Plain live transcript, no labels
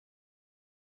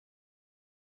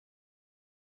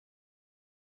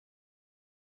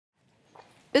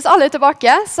Hvis alle er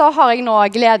tilbake, så har jeg nå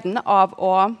gleden av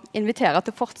å invitere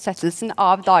til fortsettelsen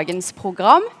av dagens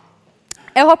program.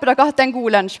 Jeg håper dere har hatt en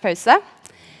god lunsjpause,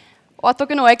 og at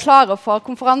dere nå er klare for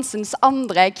konferansens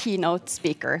andre keynote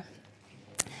speaker.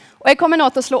 Og jeg kommer nå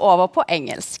til å slå over på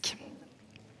engelsk.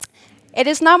 It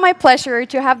is now my pleasure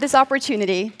to have this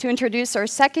opportunity to introduce our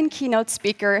second keynote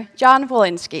speaker, John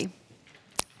Willinsky.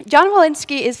 John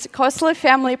Willinsky is Kosler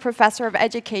Family Professor of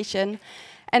Education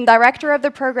and Director of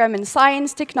the Program in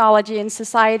Science, Technology, and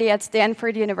Society at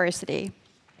Stanford University.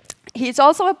 He is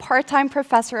also a part-time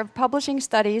professor of publishing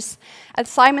studies at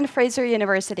Simon Fraser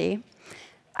University.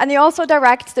 And he also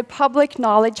directs the Public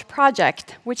Knowledge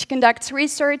Project, which conducts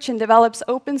research and develops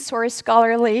open-source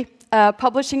scholarly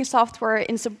publishing software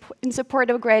in support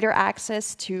of greater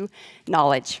access to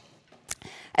knowledge.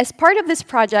 As part of this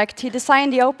project, he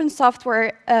designed the open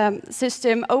software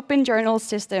system Open Journal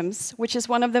Systems, which is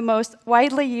one of the most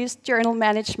widely used journal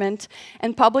management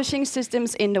and publishing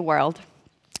systems in the world,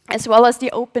 as well as the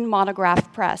Open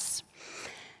Monograph Press.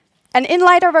 And in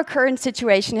light of our current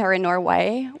situation here in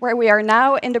Norway, where we are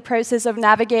now in the process of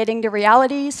navigating the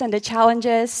realities and the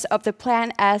challenges of the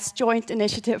Plan S Joint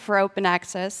Initiative for Open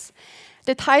Access,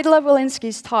 the title of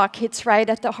Willinsky's talk hits right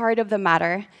at the heart of the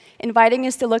matter, inviting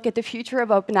us to look at the future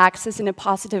of open access in a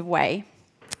positive way.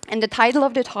 And the title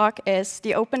of the talk is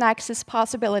The Open Access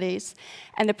Possibilities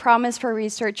and the Promise for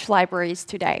Research Libraries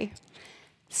Today.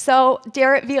 So,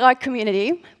 dear Virak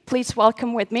community, please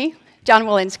welcome with me, John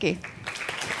Willinsky.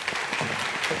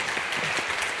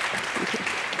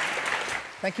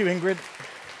 Thank you, Ingrid.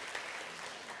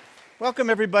 Welcome,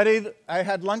 everybody. I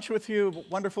had lunch with you,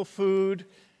 wonderful food.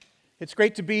 It's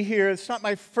great to be here. It's not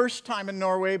my first time in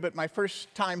Norway, but my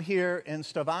first time here in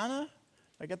Stavanger.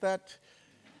 I get that?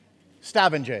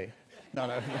 Stavanger.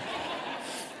 No.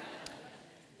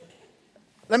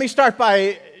 Let me start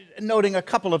by noting a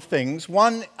couple of things.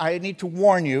 One, I need to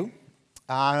warn you.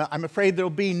 I'm afraid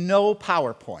there'll be no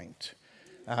PowerPoint.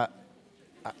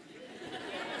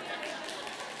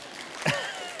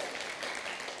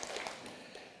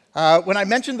 When I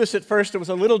mentioned this at first, it was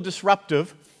a little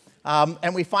disruptive,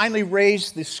 and we finally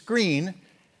raised the screen,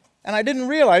 and I didn't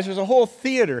realize there's a whole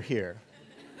theater here.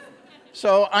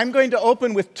 So I'm going to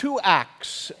open with two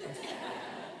acts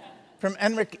from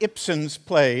Henrik Ibsen's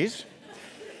plays.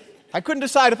 I couldn't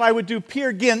decide if I would do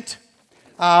Peer Gynt,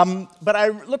 but I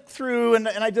looked through, and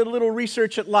I did a little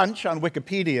research at lunch on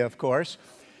Wikipedia, of course,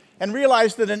 and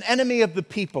realized that an enemy of the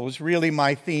people is really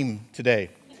my theme today.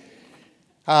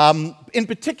 In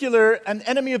particular, an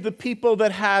enemy of the people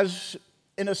that has,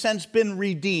 in a sense, been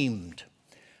redeemed.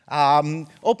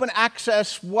 Open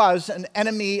access was an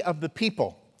enemy of the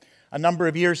people a number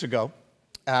of years ago,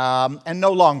 and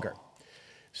no longer.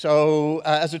 So,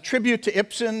 as a tribute to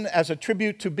Ibsen, as a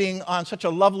tribute to being on such a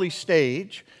lovely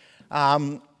stage,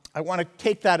 I want to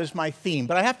take that as my theme.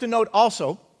 But I have to note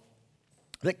also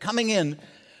that coming in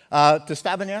to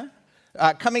Stavanger,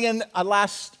 coming in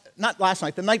not last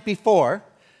night, the night before,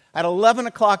 at 11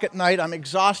 o'clock at night, I'm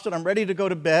exhausted, I'm ready to go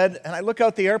to bed, and I look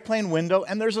out the airplane window,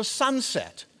 and there's a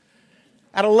sunset.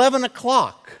 At 11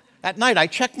 o'clock at night, I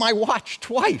check my watch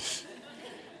twice.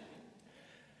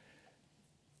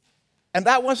 And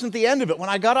that wasn't the end of it. When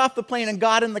I got off the plane and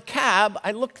got in the cab,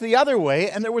 I looked the other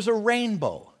way, and there was a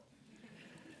rainbow.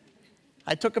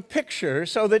 I took a picture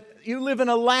so that you live in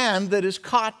a land that is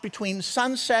caught between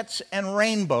sunsets and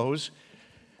rainbows.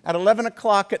 At 11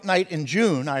 o'clock at night in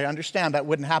June, I understand that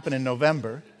wouldn't happen in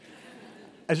November,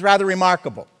 is rather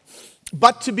remarkable.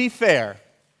 But to be fair,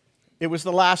 it was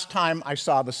the last time I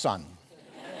saw the sun.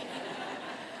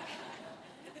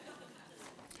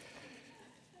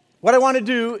 What I want to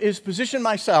do is position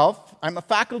myself. I'm a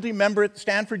faculty member at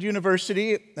Stanford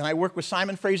University, and I work with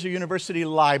Simon Fraser University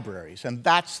libraries, and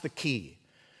that's the key.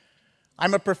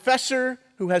 I'm a professor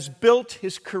who has built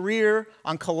his career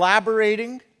on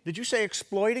collaborating. Did you say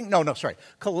exploiting? No, sorry.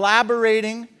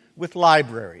 Collaborating with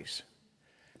libraries.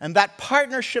 And that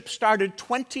partnership started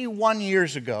 21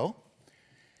 years ago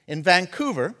in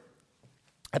Vancouver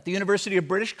at the University of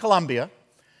British Columbia,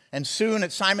 and soon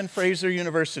at Simon Fraser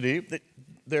University.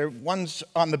 One's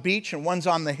on the beach and one's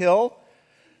on the hill.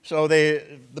 So the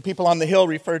people on the hill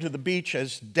refer to the beach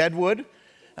as Deadwood,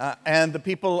 and the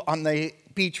people on the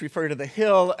beach refer to the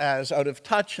hill as out of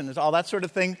touch and as all that sort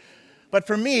of thing. But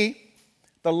for me,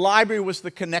 the library was the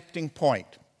connecting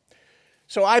point.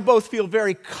 So I both feel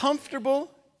very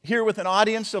comfortable here with an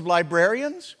audience of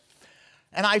librarians,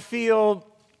 and I feel,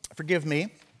 forgive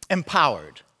me,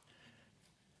 empowered.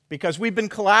 Because we've been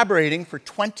collaborating for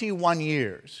 21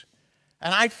 years.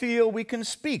 And I feel we can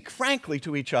speak frankly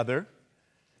to each other,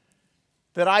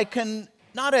 that I can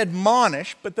not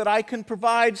admonish, but that I can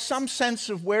provide some sense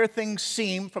of where things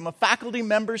seem from a faculty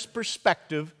member's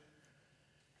perspective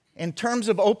in terms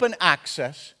of open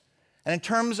access and in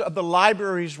terms of the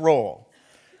library's role.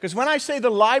 Because when I say the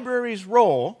library's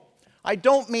role, I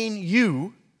don't mean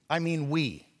you, I mean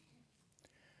we.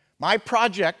 My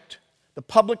project, the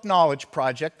Public Knowledge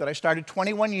Project that I started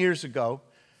 21 years ago,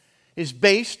 is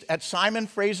based at Simon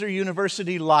Fraser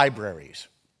University libraries.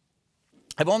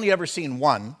 I've only ever seen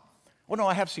one. Oh, no,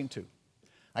 I have seen two.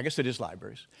 I guess it is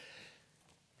libraries.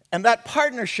 And that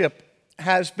partnership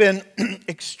has been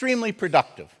extremely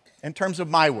productive in terms of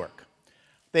my work.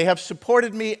 They have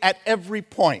supported me at every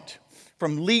point,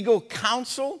 from legal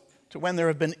counsel to when there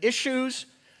have been issues,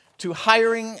 to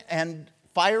hiring and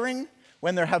firing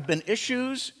when there have been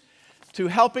issues, to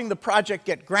helping the project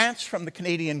get grants from the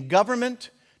Canadian government,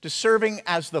 to serving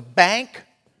as the bank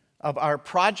of our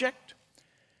project.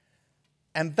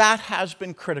 And that has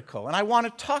been critical. And I want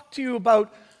to talk to you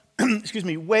about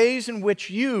ways in which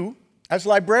you, as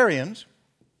librarians,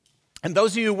 and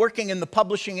those of you working in the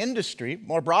publishing industry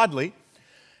more broadly,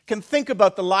 can think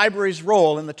about the library's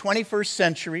role in the 21st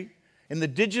century, in the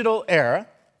digital era,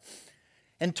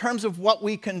 in terms of what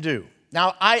we can do.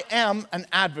 Now, I am an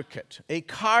advocate, a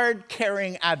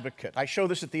card-carrying advocate. I show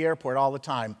this at the airport all the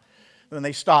time when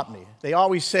they stop me. They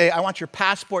always say, I want your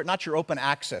passport, not your open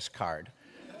access card.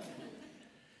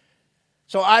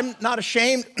 So I'm not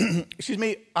ashamed,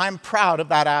 I'm proud of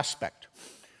that aspect.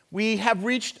 We have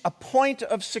reached a point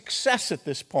of success at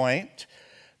this point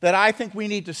that I think we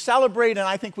need to celebrate and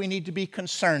I think we need to be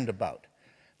concerned about.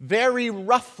 Very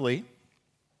roughly,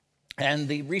 and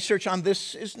the research on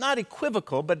this is not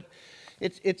equivocal, but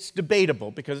it's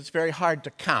debatable because it's very hard to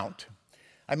count.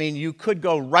 I mean, you could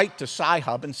go right to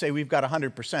Sci-Hub and say we've got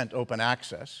 100% open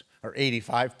access, or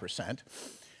 85%.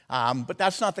 But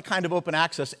that's not the kind of open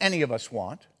access any of us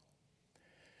want.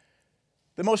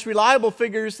 The most reliable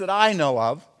figures that I know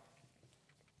of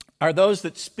are those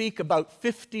that speak about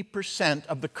 50%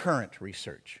 of the current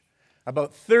research.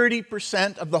 About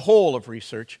 30% of the whole of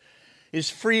research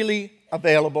is freely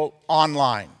available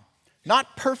online.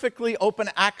 Not perfectly open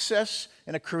access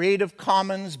in a Creative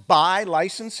Commons by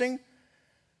licensing,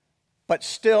 but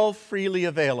still freely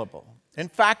available. In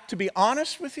fact, to be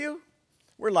honest with you,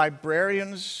 we're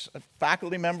librarians,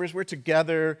 faculty members, we're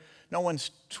together. No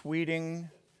one's tweeting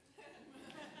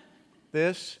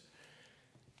this.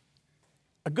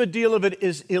 A good deal of it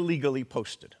is illegally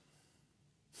posted.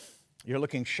 You're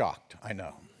looking shocked, I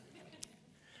know.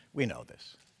 We know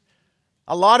this.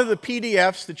 A lot of the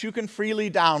PDFs that you can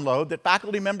freely download, that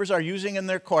faculty members are using in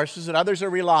their courses, that others are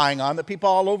relying on, that people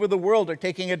all over the world are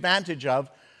taking advantage of,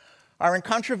 are in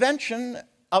contravention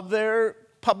of their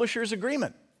publisher's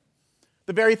agreement.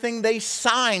 The very thing they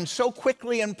signed so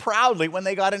quickly and proudly when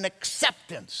they got an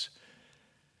acceptance.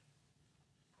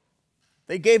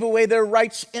 They gave away their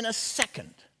rights in a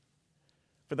second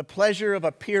for the pleasure of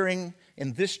appearing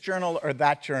in this journal or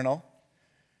that journal.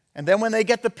 And then when they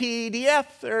get the PDF,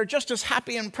 they're just as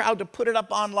happy and proud to put it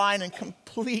up online in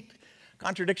complete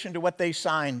contradiction to what they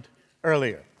signed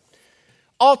earlier.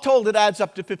 All told, it adds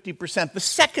up to 50%. The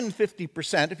second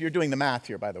 50%, if you're doing the math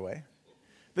here, by the way,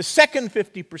 the second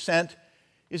 50%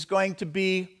 is going to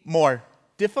be more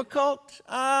difficult,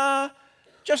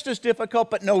 just as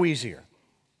difficult, but no easier.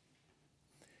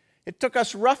 It took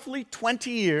us roughly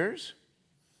 20 years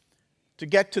to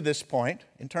get to this point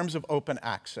in terms of open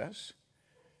access.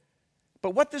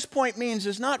 But what this point means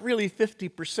is not really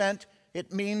 50%,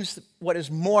 it means what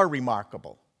is more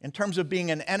remarkable in terms of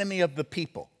being an enemy of the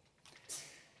people.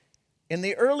 In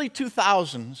the early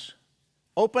 2000s,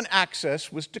 open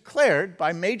access was declared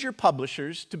by major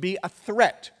publishers to be a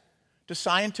threat to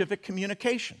scientific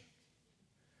communication.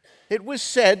 It was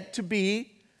said to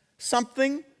be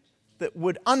something that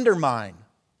would undermine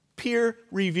peer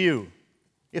review,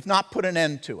 if not put an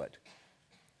end to it.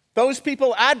 Those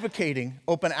people advocating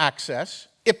open access,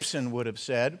 Ibsen would have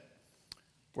said,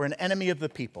 were an enemy of the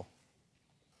people.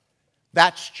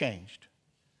 That's changed.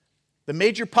 The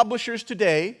major publishers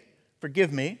today,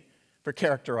 forgive me for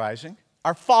characterizing,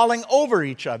 are falling over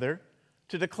each other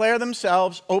to declare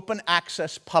themselves open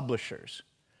access publishers.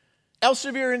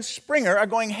 Elsevier and Springer are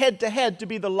going head-to-head to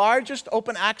be the largest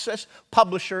open access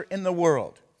publisher in the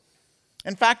world.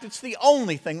 In fact, it's the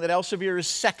only thing that Elsevier is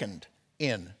second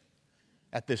in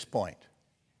at this point.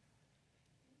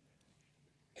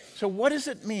 So what does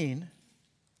it mean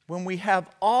when we have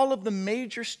all of the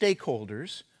major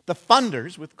stakeholders, the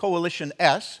funders with Coalition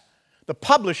S, the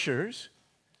publishers,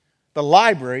 the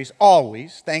libraries,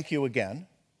 always, thank you again.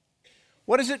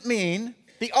 What does it mean?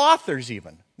 The authors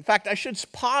even. In fact, I should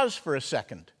pause for a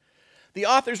second. The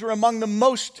authors were among the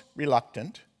most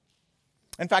reluctant.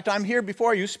 In fact, I'm here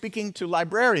before you speaking to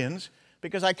librarians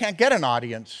because I can't get an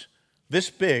audience this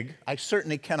big. I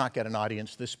certainly cannot get an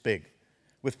audience this big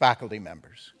with faculty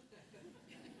members.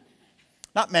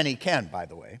 Not many can, by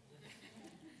the way.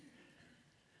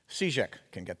 CJEC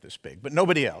can get this big, but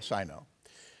nobody else, I know.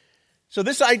 So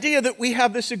this idea that we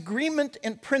have this agreement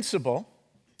in principle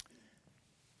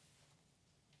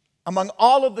among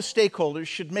all of the stakeholders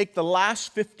should make the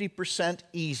last 50%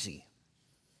 easy,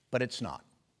 but it's not.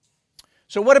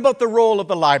 So what about the role of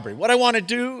the library? What I want to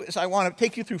do is I want to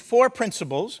take you through 4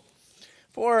 principles,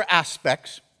 4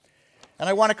 aspects, and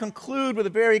I want to conclude with a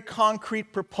very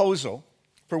concrete proposal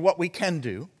for what we can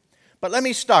do. But let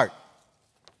me start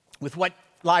with what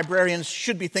librarians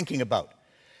should be thinking about.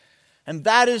 And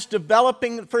that is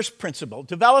developing, the first principle,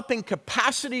 developing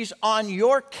capacities on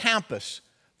your campus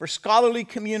for scholarly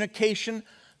communication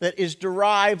that is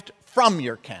derived from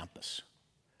your campus.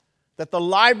 That the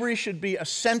library should be a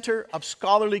center of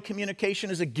scholarly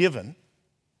communication is a given.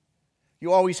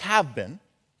 You always have been.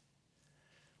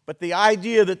 But the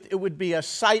idea that it would be a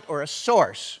site or a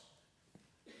source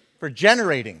for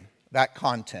generating that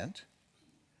content,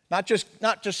 not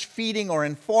just feeding or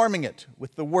informing it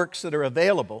with the works that are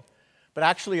available, but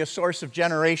actually a source of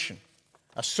generation,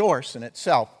 a source in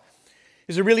itself,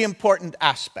 is a really important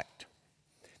aspect.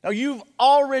 Now, you've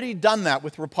already done that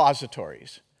with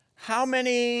repositories. How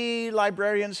many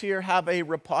librarians here have a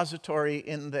repository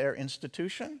in their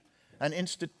institution?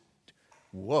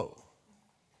 Whoa.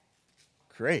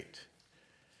 Great.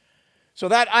 So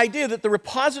that idea that the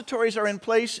repositories are in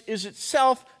place is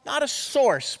itself not a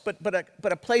source, but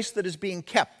a place that is being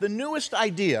kept. The newest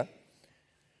idea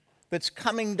that's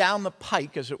coming down the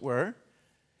pike, as it were,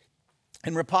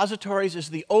 in repositories is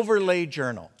the overlay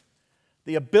journal.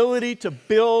 The ability to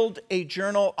build a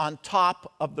journal on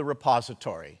top of the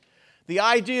repository. The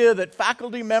idea that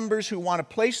faculty members who want to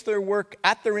place their work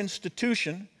at their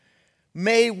institution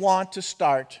may want to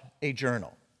start a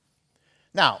journal.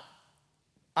 Now,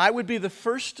 I would be the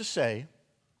first to say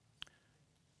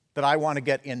that I want to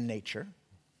get in Nature.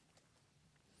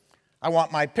 I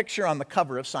want my picture on the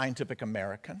cover of Scientific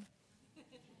American.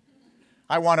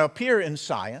 I want to appear in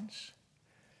Science.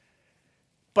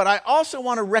 But I also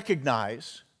want to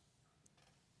recognize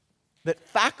that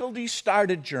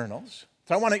faculty-started journals.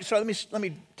 So let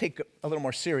me take a little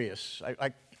more serious.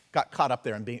 I got caught up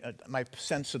there in my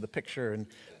sense of the picture and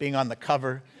being on the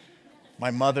cover. My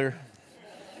mother.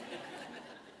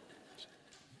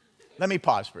 Let me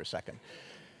pause for a second.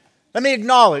 Let me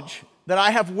acknowledge that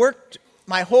I have worked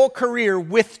my whole career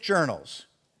with journals.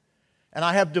 And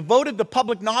I have devoted the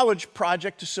Public Knowledge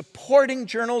Project to supporting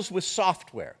journals with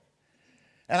software.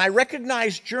 And I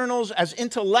recognize journals as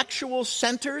intellectual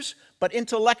centers, but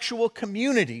intellectual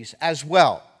communities as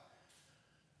well.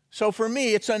 So for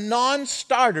me, it's a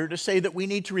non-starter to say that we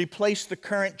need to replace the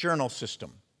current journal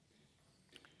system.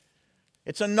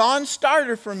 It's a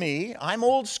non-starter for me, I'm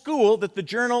old school, that the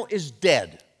journal is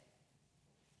dead.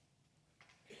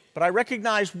 But I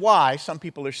recognize why some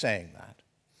people are saying that.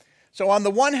 So on the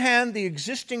one hand, the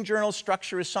existing journal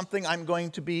structure is something I'm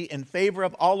going to be in favor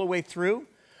of all the way through.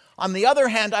 On the other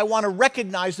hand, I want to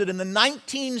recognize that in the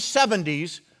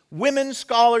 1970s, women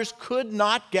scholars could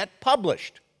not get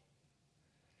published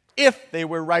if they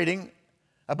were writing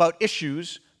about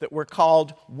issues that were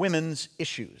called women's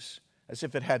issues, as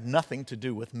if it had nothing to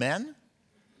do with men.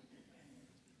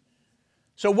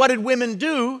 So what did women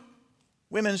do?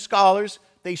 Women scholars,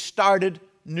 they started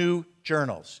new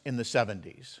journals in the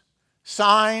 70s.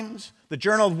 Signs, the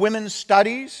Journal of Women's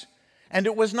Studies, and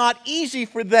it was not easy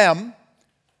for them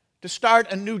to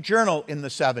start a new journal in the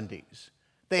 70s.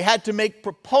 They had to make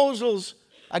proposals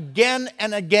again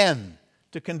and again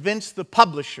to convince the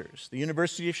publishers. The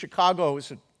University of Chicago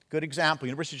is a good example,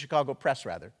 University of Chicago Press,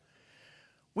 rather.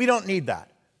 We don't need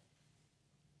that.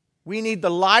 We need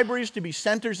the libraries to be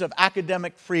centers of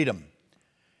academic freedom.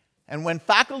 And when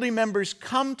faculty members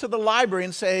come to the library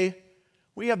and say,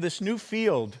 we have this new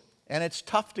field and it's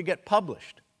tough to get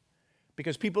published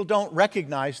because people don't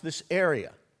recognize this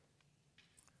area,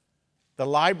 the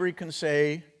library can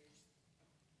say,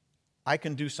 I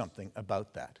can do something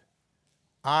about that.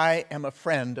 I am a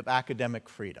friend of academic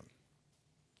freedom.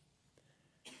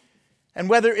 And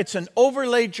whether it's an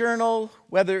overlay journal,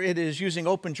 whether it is using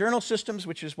open journal systems,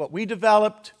 which is what we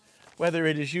developed, whether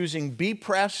it is using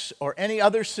bPress or any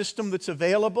other system that's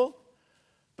available,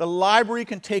 the library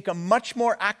can take a much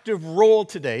more active role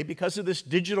today because of this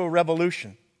digital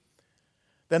revolution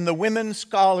than the women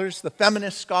scholars, the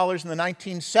feminist scholars in the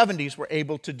 1970s were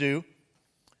able to do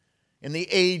in the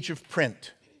age of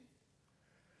print.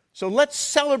 So let's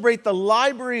celebrate the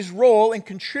library's role in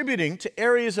contributing to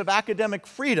areas of academic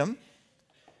freedom.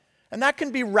 And that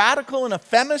can be radical in a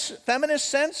feminist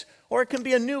sense, or it can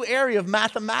be a new area of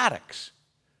mathematics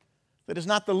that is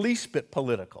not the least bit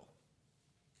political.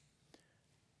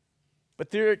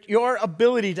 But your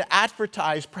ability to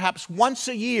advertise perhaps once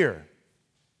a year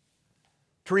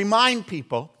to remind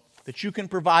people that you can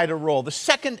provide a role. The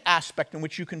second aspect in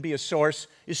which you can be a source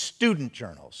is student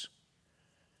journals.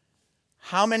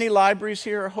 How many libraries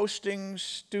here are hosting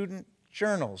student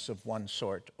journals of one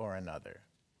sort or another?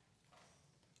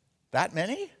 That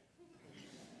many?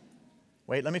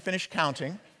 Wait, let me finish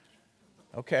counting.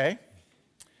 Okay.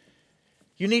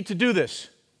 You need to do this.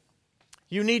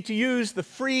 You need to use the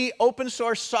free open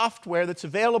source software that's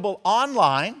available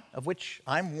online, of which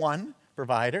I'm one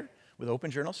provider with Open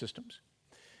Journal Systems.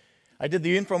 I did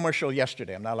the infomercial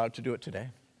yesterday. I'm not allowed to do it today.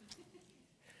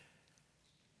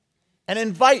 And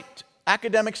invite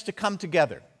academics to come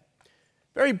together.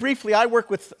 Very briefly, I work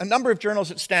with a number of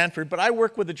journals at Stanford, but I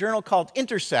work with a journal called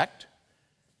Intersect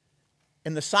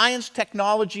in the Science,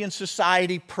 Technology, and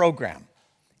Society program.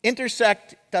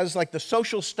 Intersect does like the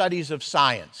social studies of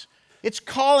science. It's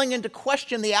calling into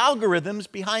question the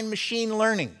algorithms behind machine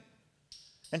learning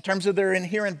in terms of their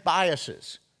inherent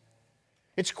biases.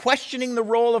 It's questioning the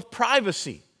role of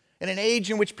privacy in an age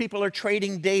in which people are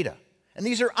trading data. And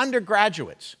these are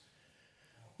undergraduates.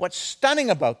 What's stunning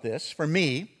about this, for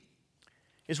me,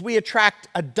 is we attract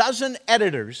a dozen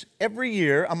editors every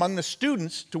year among the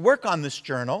students to work on this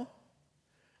journal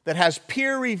that has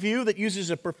peer review, that uses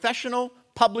a professional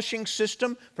publishing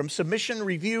system from submission,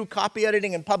 review, copy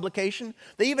editing, and publication.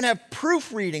 They even have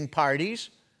proofreading parties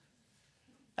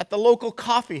at the local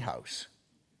coffee house.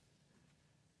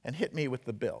 And hit me with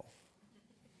the bill.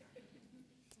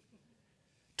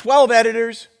 12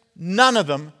 editors, none of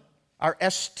them are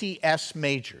STS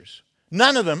majors.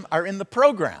 None of them are in the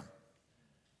program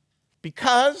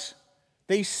because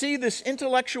they see this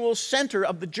intellectual center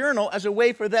of the journal as a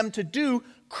way for them to do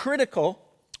critical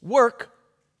work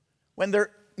when their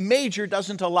major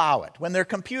doesn't allow it. When their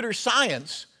computer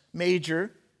science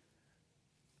major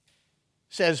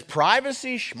says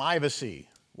privacy, schmivacy.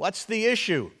 What's the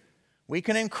issue? We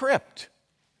can encrypt.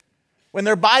 When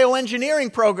their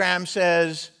bioengineering program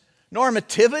says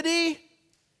normativity,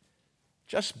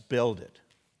 just build it.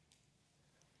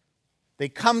 They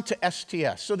come to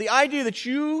STS. So the idea that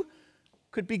you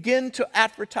could begin to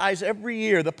advertise every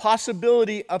year the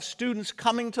possibility of students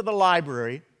coming to the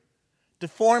library to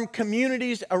form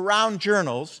communities around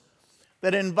journals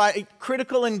that invite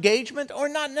critical engagement, or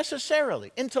not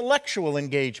necessarily, intellectual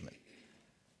engagement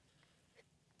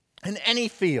in any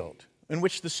field in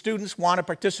which the students want to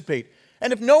participate.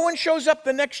 And if no one shows up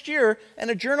the next year and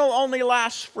a journal only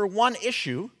lasts for one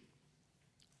issue,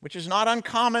 which is not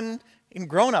uncommon in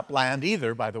grown-up land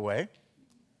either, by the way,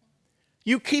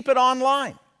 you keep it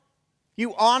online.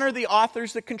 You honor the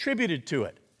authors that contributed to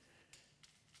it.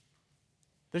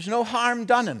 There's no harm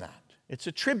done in that. It's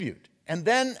a tribute. And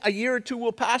then a year or two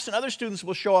will pass and other students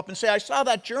will show up and say, I saw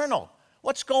that journal.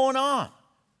 What's going on?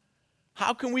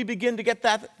 How can we begin to get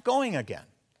that going again?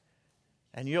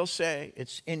 And you'll say,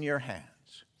 it's in your hands.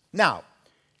 Now,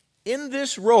 in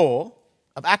this role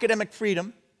of academic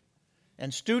freedom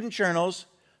and student journals,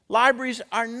 libraries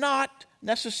are not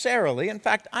necessarily, in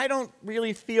fact, I don't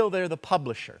really feel they're the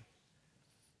publisher.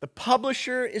 The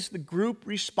publisher is the group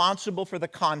responsible for the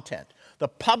content. The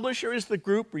publisher is the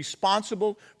group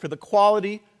responsible for the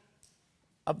quality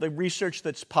of the research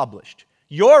that's published.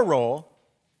 Your role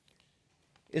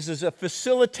is as a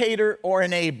facilitator or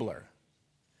enabler.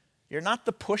 You're not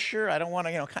the pusher. I don't want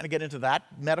to, kind of get into that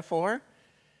metaphor.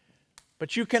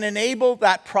 But you can enable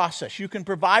that process. You can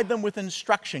provide them with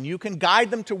instruction. You can guide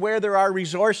them to where there are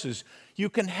resources. You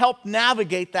can help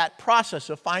navigate that process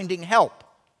of finding help,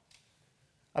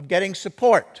 of getting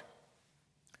support.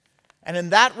 And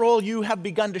in that role, you have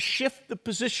begun to shift the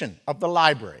position of the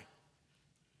library.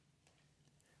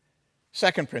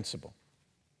 Second principle,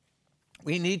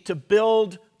 we need to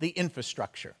build the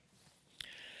infrastructure.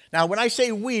 Now, when I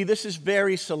say we, this is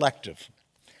very selective.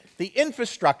 The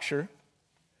infrastructure,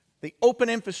 the open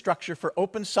infrastructure for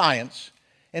open science,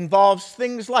 involves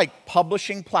things like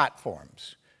publishing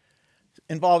platforms,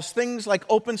 involves things like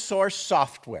open source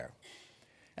software.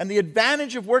 And the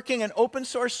advantage of working in open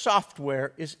source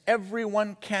software is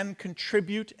everyone can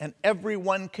contribute and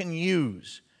everyone can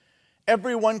use.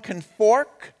 Everyone can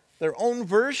fork their own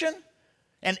version,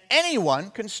 and anyone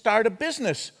can start a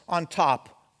business on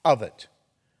top of it.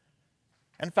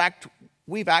 In fact,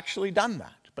 we've actually done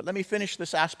that. But let me finish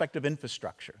this aspect of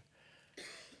infrastructure.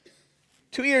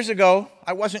 2 years ago,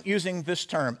 I wasn't using this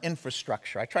term,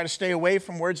 infrastructure. I try to stay away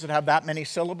from words that have that many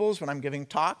syllables when I'm giving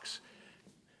talks,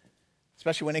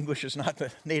 especially when English is not the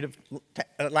native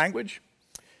language,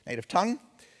 native tongue.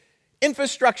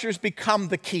 Infrastructure's become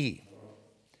the key.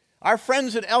 Our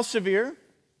friends at Elsevier,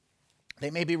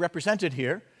 they may be represented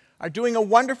here, are doing a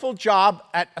wonderful job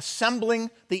at assembling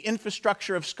the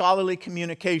infrastructure of scholarly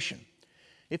communication.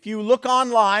 If you look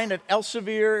online at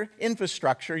Elsevier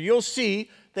Infrastructure, you'll see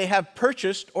they have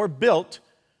purchased or built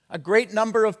a great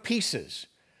number of pieces.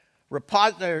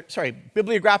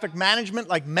 Bibliographic management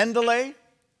like Mendeley,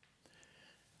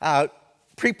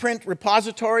 preprint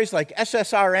repositories like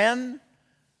SSRN,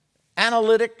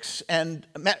 analytics and,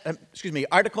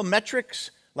 article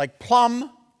metrics like Plum,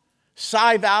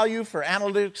 SciValue for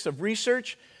analytics of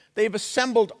research. They've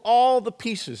assembled all the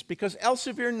pieces because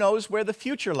Elsevier knows where the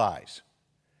future lies.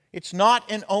 It's not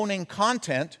in owning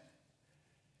content,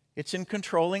 it's in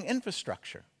controlling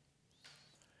infrastructure.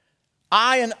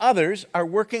 I and others are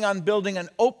working on building an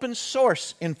open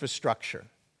source infrastructure.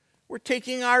 We're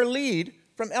taking our lead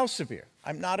from Elsevier.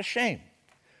 I'm not ashamed.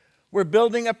 We're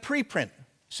building a preprint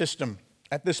system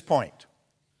at this point.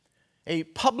 A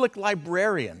public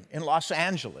librarian in Los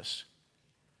Angeles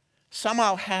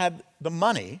somehow had the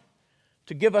money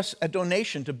to give us a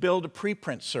donation to build a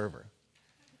preprint server.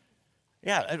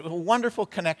 Yeah, a wonderful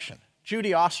connection.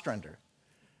 Judy Ostrander.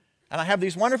 And I have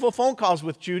these wonderful phone calls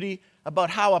with Judy about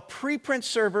how a preprint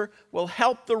server will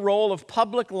help the role of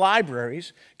public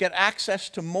libraries get access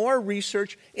to more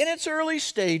research in its early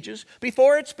stages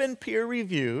before it's been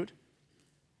peer-reviewed.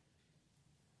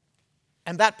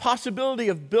 And that possibility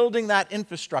of building that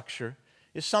infrastructure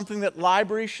is something that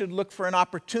libraries should look for an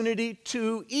opportunity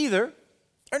to either,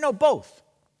 or no, both,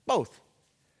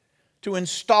 to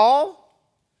install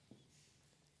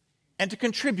and to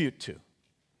contribute to.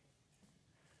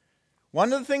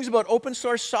 One of the things about open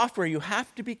source software you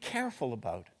have to be careful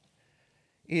about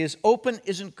is open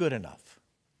isn't good enough.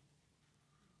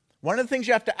 One of the things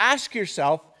you have to ask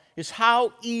yourself is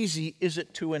how easy is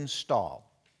it to install?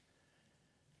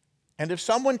 And if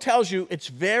someone tells you it's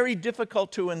very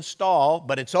difficult to install,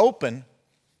 but it's open,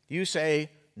 you say,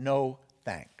 no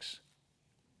thanks.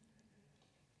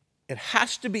 It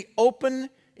has to be open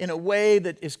in a way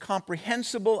that is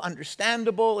comprehensible,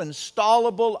 understandable,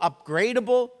 installable,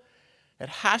 upgradable. It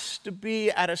has to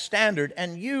be at a standard,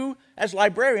 and you, as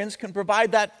librarians, can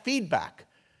provide that feedback.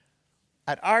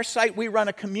 At our site, we run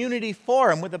a community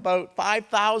forum with about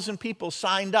 5,000 people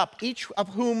signed up, each of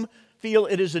whom feel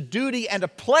it is a duty and a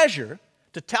pleasure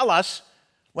to tell us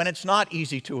when it's not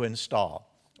easy to install,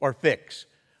 or fix,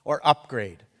 or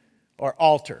upgrade, or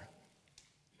alter.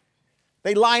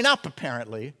 They line up,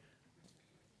 apparently,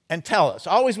 and tell us,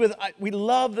 always with, we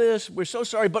love this, we're so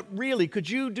sorry, but really, could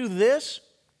you do this?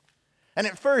 And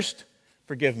at first,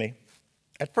 forgive me,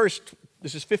 at first,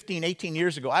 this is 15, 18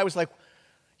 years ago, I was like,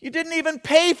 you didn't even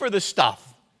pay for the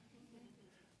stuff.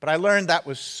 But I learned that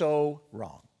was so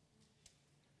wrong.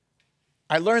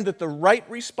 I learned that the right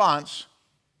response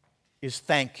is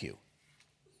thank you.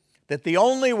 That the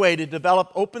only way to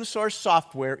develop open source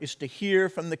software is to hear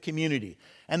from the community.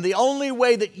 And the only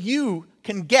way that you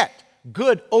can get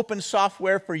good open source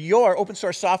software for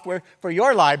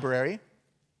your library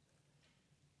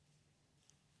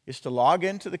is to log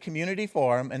into the community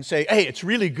forum and say, hey, it's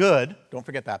really good. Don't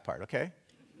forget that part, okay?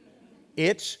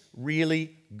 It's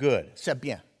really good. C'est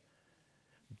bien.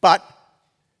 But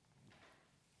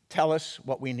tell us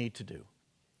what we need to do.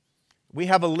 We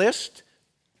have a list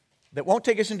that won't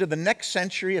take us into the next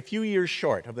century, a few years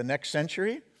short of the next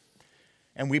century,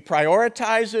 and we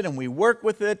prioritize it and we work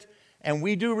with it, and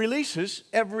we do releases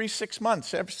every 6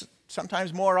 months,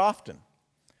 sometimes more often,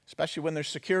 especially when there's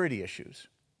security issues.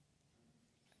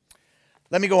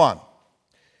 Let me go on.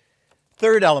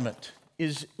 Third element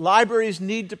is libraries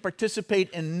need to participate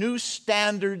in new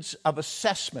standards of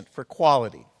assessment for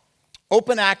quality.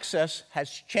 Open access has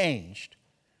changed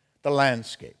the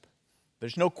landscape.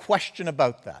 There's no question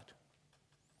about that.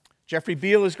 Jeffrey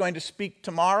Beal is going to speak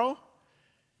tomorrow.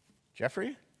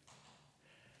 Jeffrey?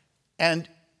 And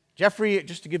Jeffrey,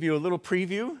 just to give you a little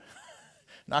preview,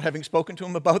 not having spoken to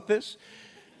him about this,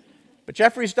 but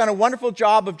Jeffrey's done a wonderful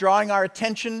job of drawing our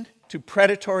attention to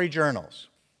predatory journals.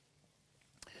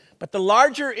 But the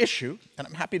larger issue, and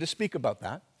I'm happy to speak about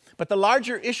that, but the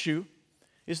larger issue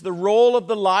is the role of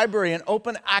the library in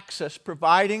open access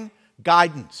providing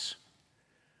guidance.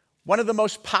 One of the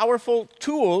most powerful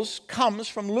tools comes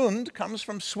from Lund, comes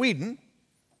from Sweden,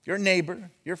 your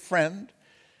neighbor, your friend.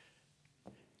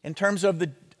 In terms of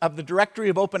the Directory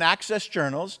of Open Access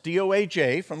Journals,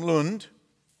 DOAJ from Lund,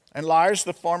 and Lars,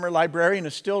 the former librarian,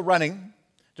 is still running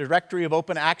directory of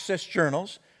open access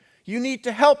journals, you need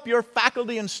to help your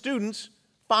faculty and students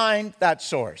find that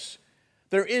source.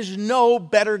 There is no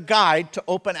better guide to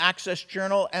open access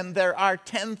journal, and there are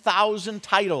 10,000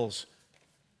 titles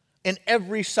in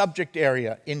every subject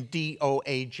area in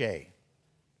DOAJ,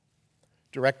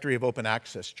 Directory of Open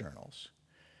Access Journals.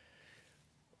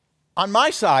 On my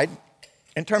side,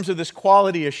 in terms of this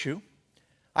quality issue,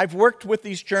 I've worked with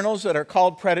these journals that are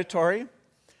called predatory.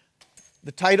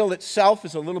 The title itself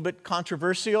is a little bit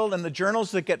controversial, and the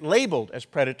journals that get labeled as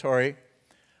predatory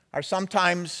are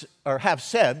sometimes, or have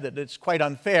said, that it's quite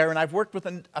unfair, and I've worked with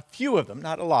a few of them,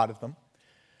 not a lot of them,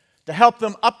 to help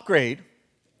them upgrade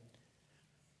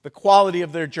the quality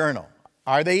of their journal.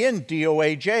 Are they in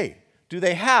DOAJ? Do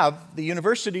they have the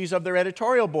universities of their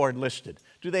editorial board listed?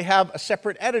 Do they have a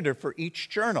separate editor for each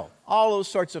journal? All those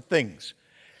sorts of things.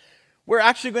 We're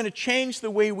actually going to change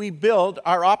the way we build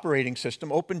our operating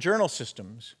system, open journal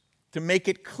systems, to make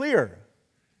it clear,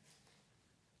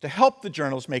 to help the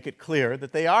journals make it clear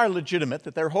that they are legitimate,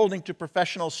 that they're holding to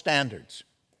professional standards.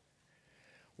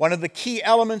 One of the key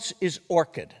elements is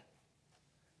ORCID.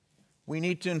 We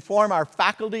need to inform our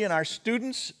faculty and our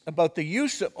students about the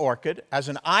use of ORCID as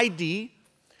an ID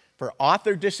for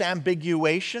author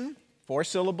disambiguation. 4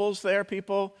 syllables there,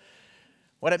 people.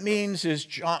 What it means is,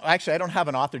 actually, I don't have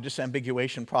an author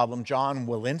disambiguation problem. John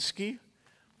Willinsky?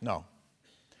 No.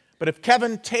 But if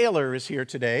Kevin Taylor is here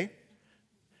today,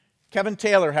 Kevin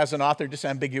Taylor has an author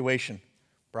disambiguation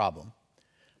problem,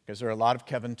 because there are a lot of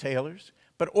Kevin Taylors.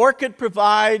 But ORCID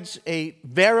provides a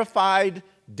verified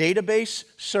database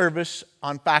service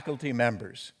on faculty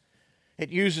members. It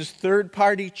uses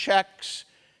third-party checks.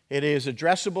 It is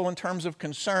addressable in terms of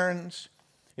concerns.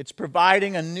 It's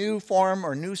providing a new form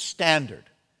or new standard.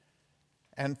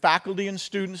 And faculty and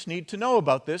students need to know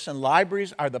about this, and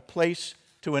libraries are the place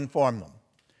to inform them.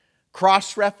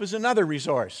 Crossref is another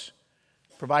resource,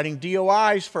 providing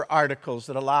DOIs for articles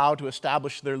that allow to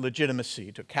establish their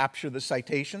legitimacy, to capture the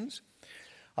citations.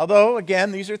 Although,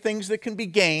 again, these are things that can be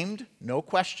gamed, no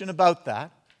question about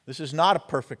that. This is not a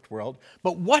perfect world.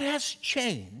 But what has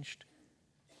changed,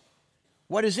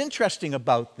 what is interesting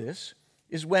about this,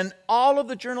 is when all of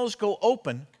the journals go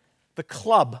open, the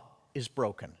club is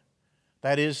broken.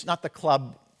 That is, not the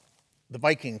club, the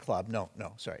Viking club, no,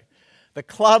 sorry. The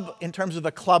club in terms of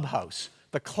the clubhouse,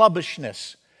 the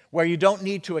clubbishness, where you don't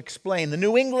need to explain. The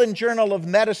New England Journal of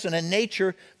Medicine and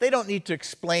Nature, they don't need to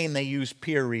explain they use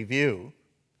peer review.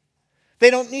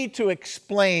 They don't need to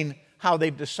explain how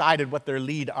they've decided what their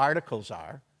lead articles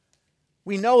are.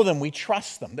 We know them, we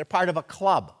trust them. They're part of a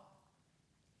club.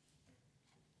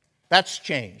 That's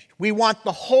changed. We want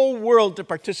the whole world to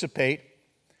participate,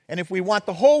 and if we want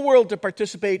the whole world to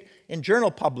participate in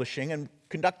journal publishing and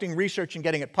conducting research and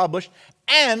getting it published,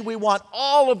 and we want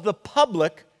all of the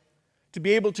public to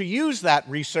be able to use that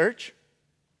research,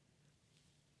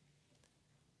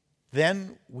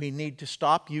 then we need to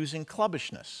stop using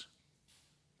clubbishness,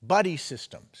 buddy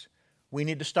systems. We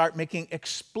need to start making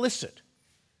explicit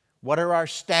what are our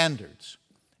standards,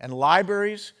 and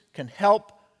libraries can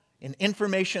help in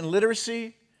information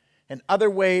literacy and other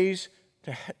ways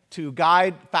to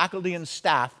guide faculty and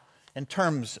staff in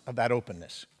terms of that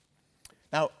openness.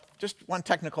 Now, just one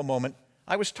technical moment.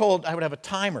 I was told I would have a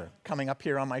timer coming up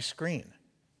here on my screen.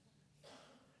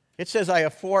 It says I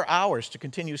have 4 hours to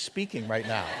continue speaking right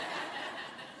now.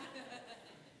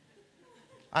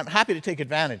 I'm happy to take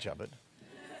advantage of it.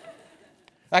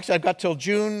 Actually, I've got till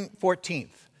June 14th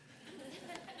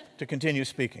to continue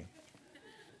speaking.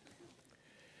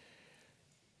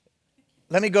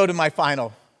 Let me go to my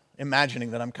final,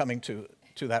 imagining that I'm coming to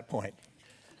that point.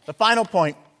 The final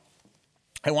point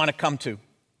I want to come to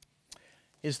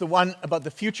is the one about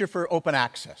the future for open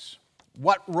access.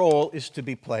 What role is to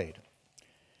be played?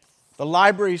 The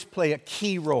libraries play a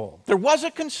key role. There was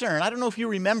a concern, I don't know if you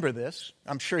remember this,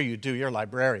 I'm sure you do, you're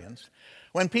librarians,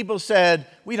 when people said,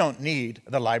 we don't need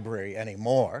the library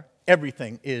anymore,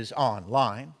 everything is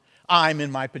online. I'm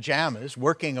in my pajamas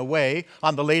working away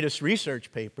on the latest research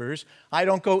papers. I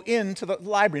don't go into the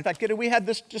library. In fact, we had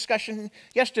this discussion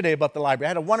yesterday about the library. I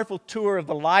had a wonderful tour of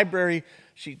the library.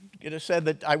 She said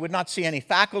that I would not see any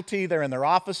faculty. They're in their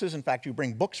offices. In fact, you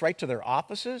bring books right to their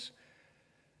offices.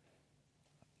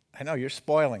 I know, you're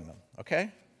spoiling them, okay?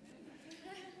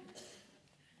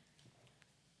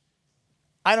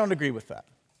 I don't agree with that.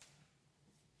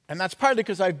 And that's partly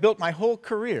because I've built my whole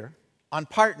career on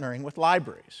partnering with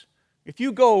libraries. If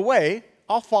you go away,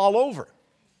 I'll fall over.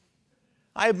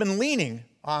 I have been leaning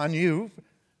on you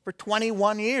for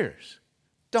 21 years.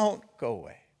 Don't go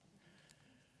away.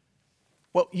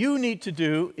 What you need to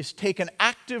do is take an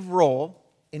active role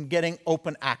in getting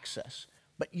open access.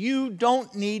 But you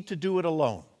don't need to do it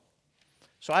alone.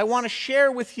 So I want to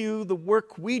share with you the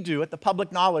work we do at the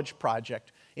Public Knowledge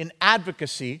Project in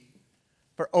advocacy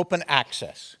for open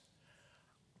access.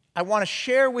 I want to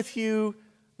share with you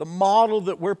the model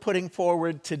that we're putting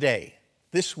forward today,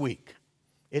 this week.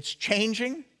 It's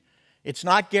changing, it's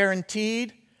not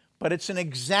guaranteed, but it's an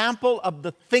example of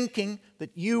the thinking that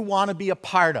you want to be a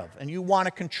part of and you want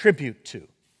to contribute to.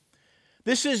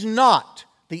 This is not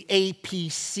the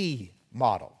APC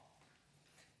model.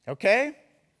 Okay?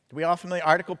 Do we all familiar with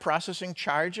article processing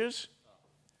charges?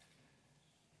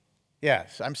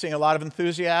 Yes, I'm seeing a lot of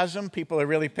enthusiasm. People are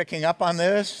really picking up on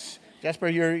this. Jesper,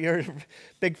 you're a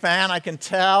big fan, I can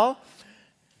tell.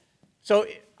 So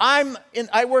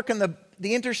I work in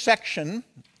the intersection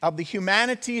of the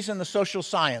humanities and the social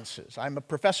sciences. I'm a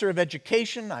professor of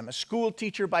education. I'm a school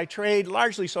teacher by trade,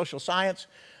 largely social science,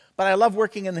 but I love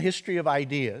working in the history of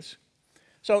ideas.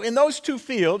 So in those two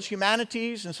fields,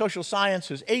 humanities and social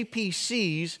sciences,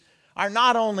 APCs are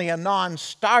not only a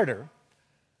non-starter,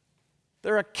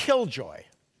 they're a killjoy.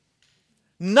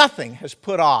 Nothing has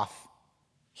put off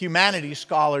humanities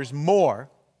scholars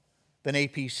more than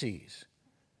APCs.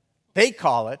 They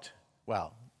call it,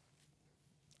 well,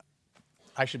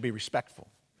 I should be respectful.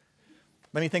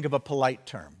 Let me think of a polite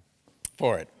term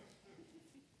for it.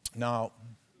 No.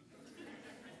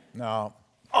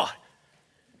 Oh,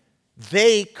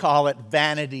 they call it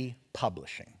vanity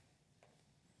publishing.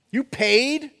 You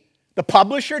paid the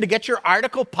publisher to get your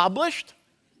article published?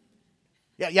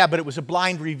 Yeah, but it was a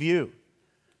blind review.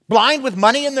 Blind with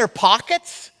money in their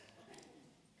pockets?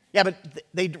 Yeah, but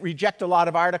they reject a lot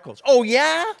of articles. Oh,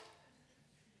 yeah?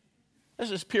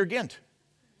 This is Peer Gynt.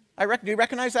 Do you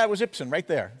recognize that? It was Ibsen right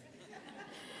there.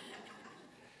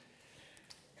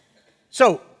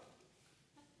 So,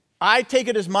 I take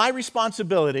it as my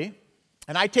responsibility,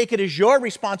 and I take it as your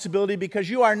responsibility because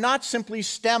you are not simply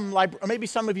STEM, or maybe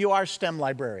some of you are STEM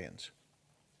librarians.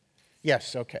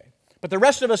 Yes, okay. But the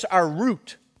rest of us are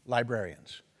root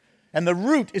librarians. And the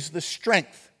root is the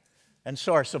strength and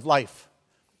source of life.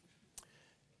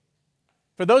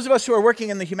 For those of us who are working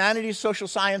in the humanities, social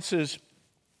sciences,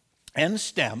 and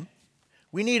STEM,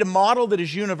 we need a model that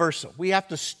is universal. We have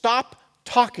to stop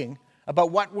talking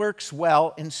about what works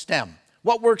well in STEM,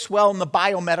 what works well in the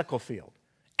biomedical field.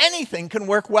 Anything can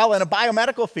work well in a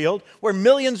biomedical field where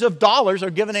millions of dollars are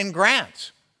given in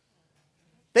grants.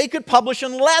 They could publish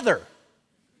in leather,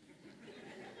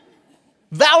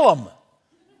 vellum.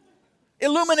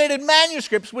 Illuminated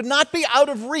manuscripts would not be out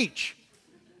of reach.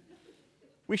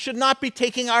 We should not be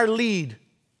taking our lead.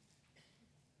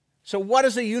 So what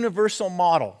does a universal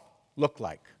model look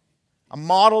like? A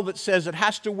model that says it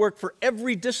has to work for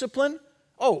every discipline?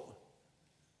 Oh,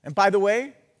 and by the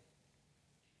way,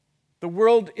 the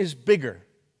world is bigger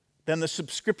than the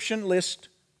subscription list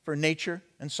for nature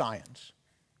and science.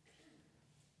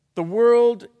 The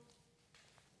world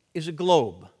is a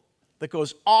globe that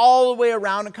goes all the way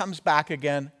around and comes back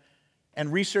again,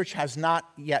 and research has not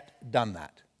yet done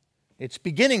that. It's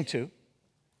beginning to.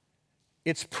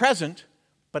 It's present,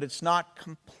 but it's not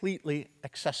completely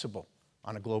accessible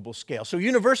on a global scale. So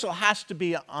universal has to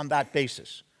be on that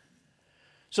basis.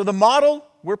 So the model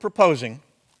we're proposing,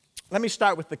 let me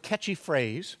start with the catchy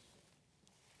phrase,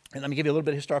 and let me give you a little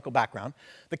bit of historical background.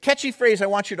 The catchy phrase I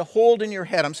want you to hold in your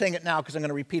head, I'm saying it now because I'm going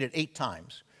to repeat it 8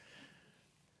 times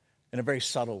in a very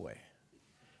subtle way,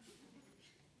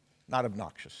 not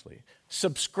obnoxiously.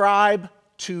 Subscribe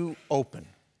to open.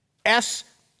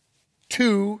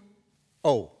 S2O.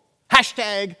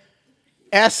 Hashtag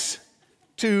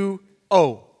S2O.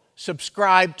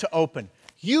 Subscribe to open.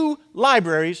 You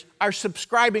libraries are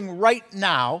subscribing right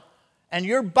now, and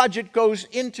your budget goes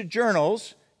into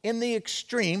journals in the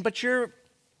extreme, but you're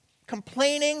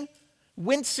complaining,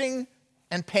 wincing,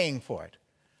 and paying for it.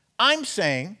 I'm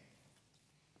saying,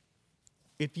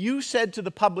 if you said to the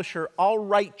publisher, I'll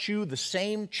write you the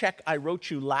same check I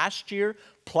wrote you last year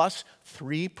plus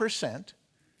 3%,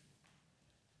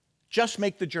 just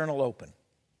make the journal open.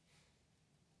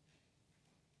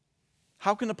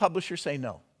 How can the publisher say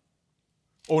no?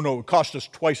 Oh no, it would cost us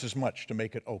twice as much to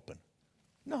make it open.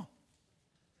 No.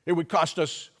 It would cost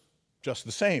us just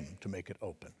the same to make it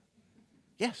open.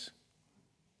 Yes.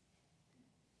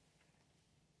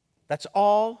 That's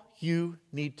all you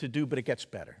need to do, but it gets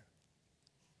better.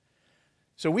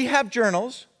 So we have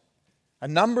journals. A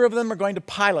number of them are going to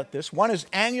pilot this. One is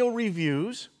Annual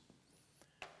Reviews,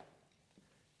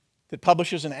 that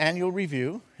publishes an annual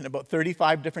review in about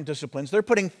 35 different disciplines. They're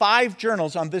putting 5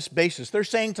 journals on this basis. They're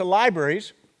saying to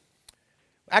libraries,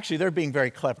 actually they're being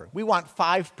very clever, we want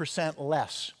 5%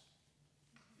 less.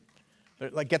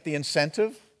 Like, get the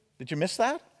incentive? Did you miss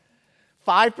that?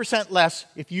 5% less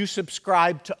if you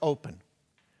subscribe to Open.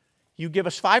 You give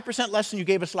us 5% less than you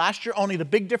gave us last year, only the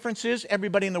big difference is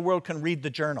everybody in the world can read the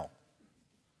journal.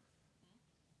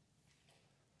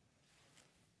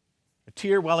 A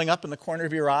tear welling up in the corner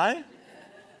of your eye?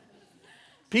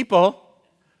 People,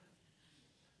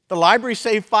 the library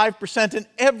saved 5%, and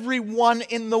everyone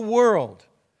in the world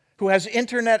who has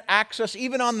internet access,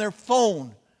 even on their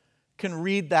phone, can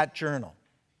read that journal.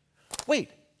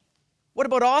 Wait, what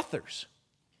about authors?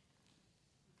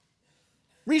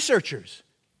 Researchers,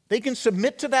 they can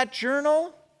submit to that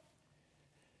journal?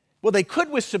 Well, they could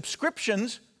with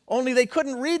subscriptions, only they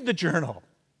couldn't read the journal.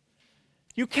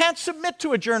 You can't submit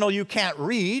to a journal you can't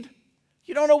read.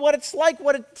 You don't know what it's like,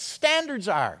 what its standards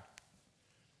are.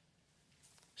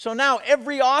 So now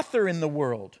every author in the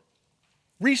world,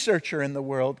 researcher in the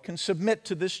world, can submit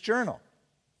to this journal.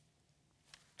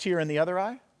 Tear in the other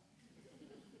eye?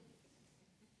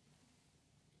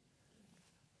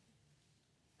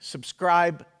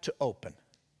 Subscribe to Open.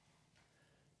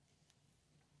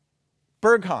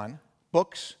 Berghahn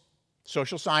Books,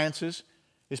 Social Sciences,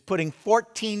 is putting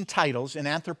 14 titles in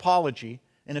anthropology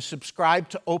in a subscribe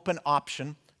to Open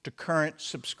option to current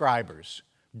subscribers.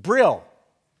 Brill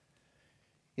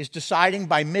is deciding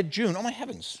by mid-June. Oh my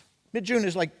heavens, mid-June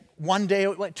is like 1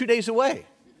 day, 2 days away.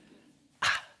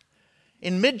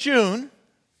 In mid-June,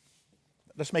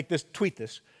 let's tweet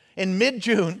this. In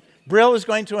mid-June, Brill is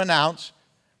going to announce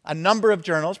a number of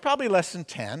journals, probably less than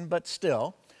 10, but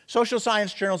still, social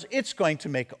science journals it's going to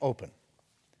make open.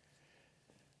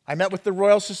 I met with the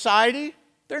Royal Society.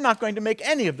 They're not going to make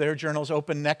any of their journals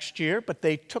open next year, but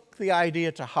they took the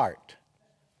idea to heart.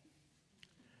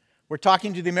 We're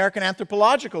talking to the American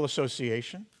Anthropological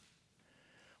Association.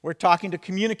 We're talking to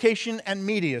Communication and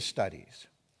Media Studies.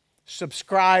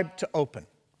 Subscribe to Open.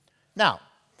 Now,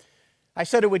 I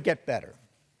said it would get better.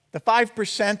 The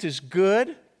 5% is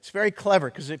good. It's very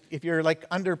clever, because if you're like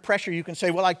under pressure, you can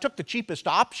say, well, I took the cheapest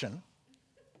option.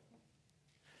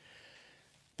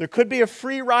 There could be a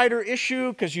free rider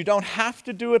issue, because you don't have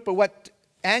to do it, but what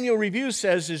annual review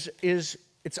says is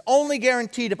it's only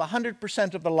guaranteed if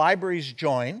 100% of the libraries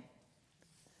join.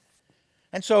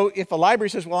 And so if a library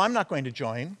says, well, I'm not going to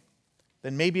join,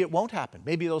 then maybe it won't happen.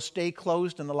 Maybe they'll stay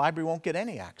closed and the library won't get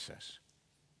any access.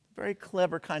 Very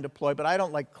clever kind of ploy, but I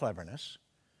don't like cleverness,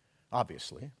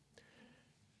 obviously.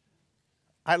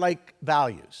 I like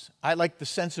values. I like the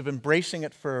sense of embracing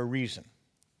it for a reason.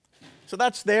 So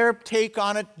that's their take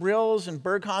on it. Brill's and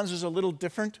Berghahn's is a little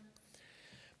different.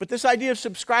 But this idea of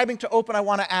subscribing to Open, I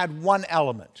want to add one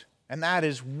element, and that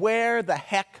is, where the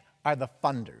heck are the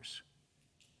funders?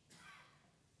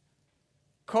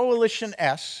 Coalition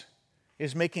S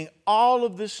is making all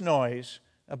of this noise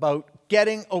about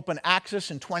getting open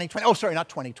access in 2020. Oh, sorry, not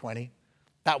 2020.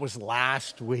 That was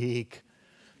last week.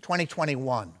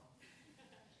 2021.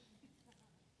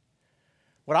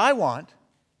 What I want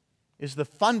is the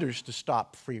funders to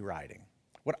stop free riding.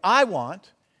 What I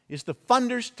want is the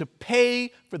funders to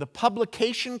pay for the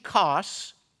publication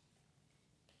costs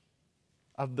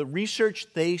of the research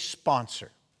they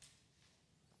sponsor.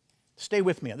 Stay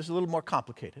with me. This is a little more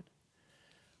complicated.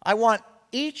 I want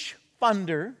each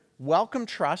funder, Wellcome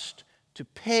Trust, to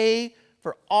pay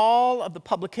for all of the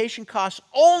publication costs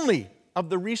only of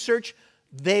the research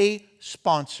they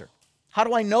sponsor. How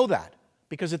do I know that?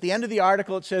 Because at the end of the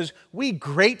article it says, we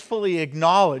gratefully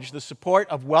acknowledge the support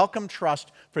of Wellcome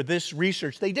Trust for this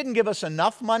research. They didn't give us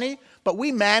enough money, but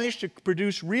we managed to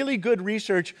produce really good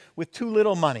research with too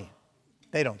little money.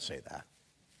 They don't say that.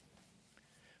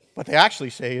 What they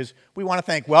actually say is, we want to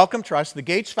thank Wellcome Trust, the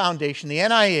Gates Foundation, the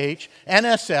NIH,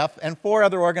 NSF, and 4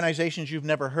 other organizations you've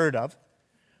never heard of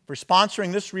for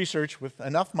sponsoring this research with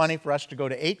enough money for us to go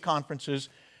to 8 conferences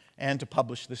and to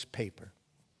publish this paper.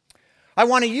 I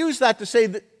want to use that to say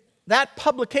that that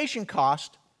publication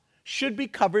cost should be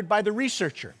covered by the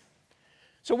researcher.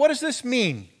 So what does this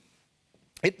mean?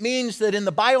 It means that in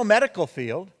the biomedical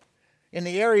field, in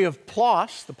the area of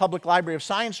PLOS, the Public Library of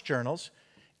Science journals,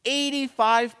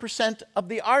 85% of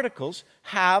the articles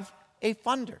have a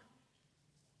funder.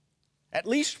 At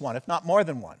least one, if not more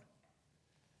than one.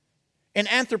 In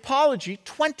anthropology,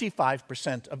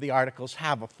 25% of the articles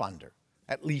have a funder.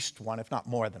 At least one, if not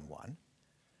more than one.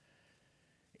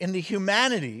 In the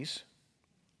humanities,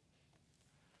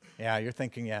 yeah, you're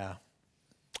thinking, yeah.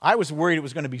 I was worried it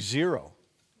was going to be 0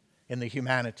 in the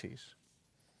humanities.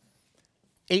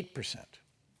 8%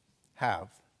 have.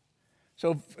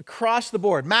 So across the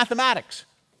board, mathematics,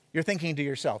 you're thinking to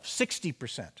yourself,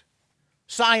 60%.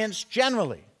 Science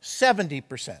generally,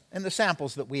 70% in the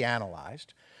samples that we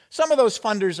analyzed. Some of those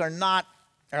funders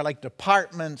are like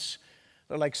departments,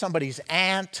 they're like somebody's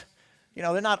aunt. You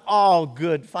know, they're not all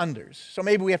good funders. So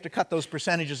maybe we have to cut those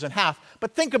percentages in half.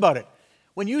 But think about it.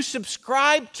 When you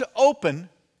subscribe to Open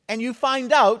and you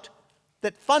find out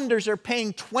that funders are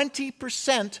paying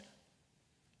 20%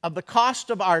 of the cost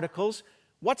of articles,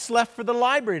 what's left for the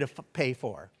library to pay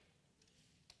for?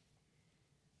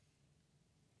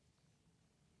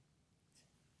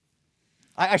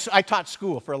 I taught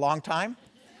school for a long time.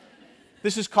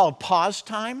 This is called pause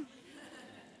time.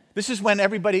 This is when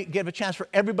everybody give a chance for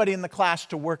everybody in the class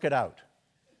to work it out.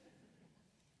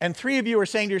 And 3 of you are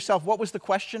saying to yourself, what was the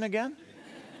question again?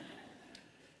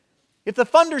 If the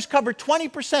funders cover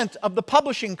 20% of the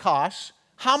publishing costs,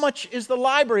 how much is the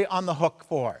library on the hook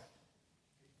for?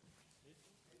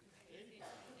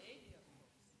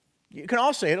 You can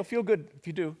all say it. It'll feel good if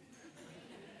you do.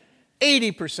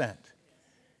 80%.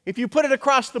 If you put it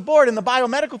across the board in the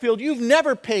biomedical field, you've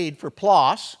never paid for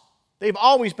PLOS. They've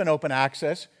always been open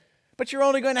access, but you're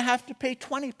only going to have to pay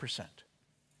 20%.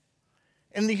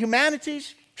 In the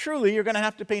humanities, truly, you're going to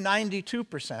have to pay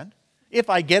 92%. If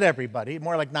I get everybody,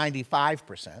 more like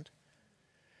 95%.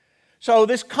 So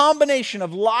this combination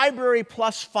of library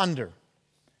plus funder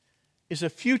is a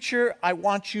future I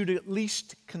want you to at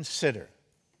least consider.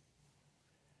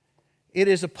 It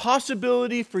is a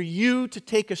possibility for you to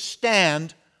take a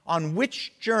stand on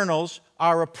which journals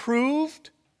are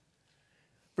approved,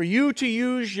 for you to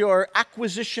use your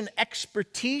acquisition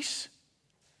expertise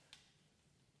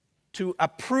to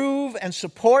approve and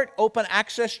support open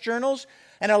access journals,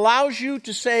 and allows you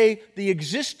to say the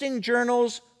existing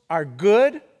journals are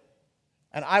good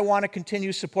and I want to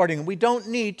continue supporting them. We don't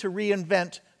need to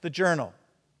reinvent the journal.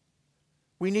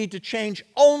 We need to change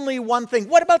only one thing.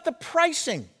 What about the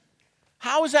pricing?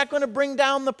 How is that going to bring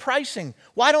down the pricing?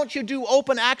 Why don't you do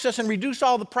open access and reduce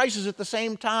all the prices at the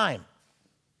same time?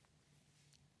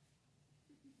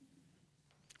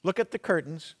 Look at the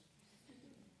curtains.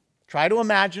 Try to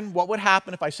imagine what would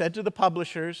happen if I said to the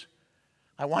publishers,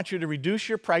 I want you to reduce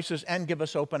your prices and give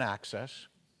us open access.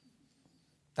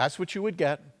 That's what you would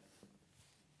get.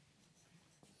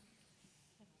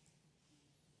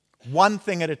 One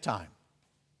thing at a time.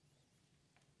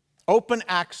 Open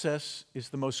access is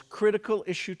the most critical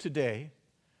issue today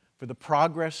for the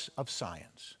progress of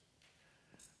science,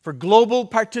 for global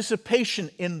participation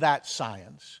in that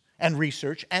science and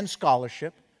research and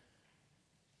scholarship.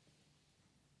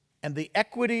 And the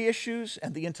equity issues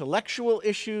and the intellectual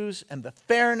issues and the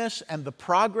fairness and the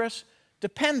progress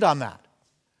depend on that.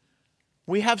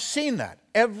 We have seen that.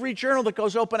 Every journal that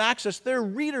goes open access, their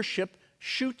readership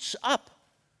shoots up.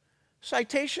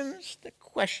 Citations, the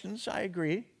questions, I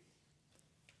agree.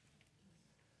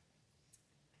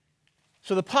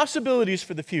 So the possibilities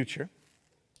for the future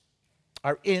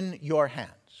are in your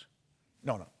hands.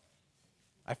 No,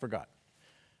 I forgot.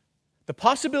 The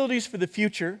possibilities for the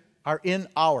future are in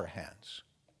our hands.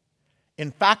 In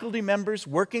faculty members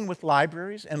working with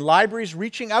libraries, and libraries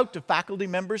reaching out to faculty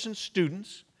members and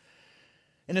students,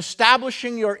 in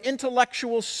establishing your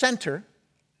intellectual center,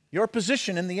 your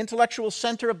position in the intellectual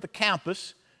center of the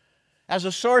campus as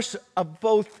a source of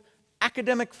both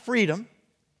academic freedom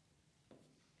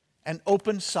and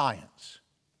open science.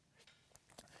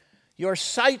 Your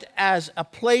site as a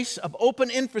place of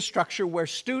open infrastructure where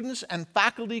students and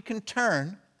faculty can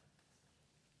turn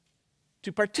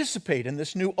to participate in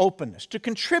this new openness, to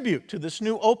contribute to this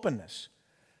new openness,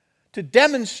 to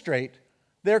demonstrate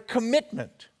their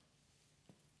commitment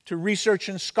to research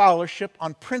and scholarship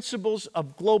on principles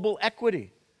of global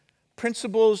equity,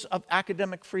 principles of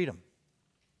academic freedom.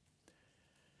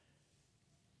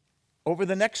 Over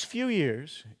the next few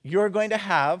years, you're going to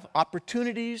have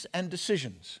opportunities and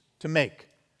decisions to make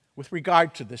with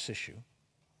regard to this issue.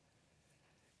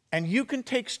 And you can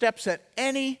take steps at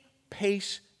any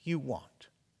pace you want.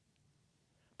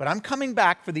 But I'm coming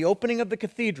back for the opening of the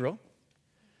cathedral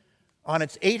on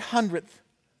its 800th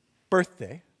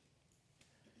birthday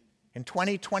in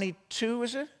 2022,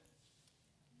 is it?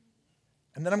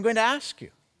 And then I'm going to ask you,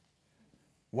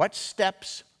 what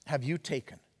steps have you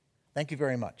taken? Thank you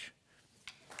very much.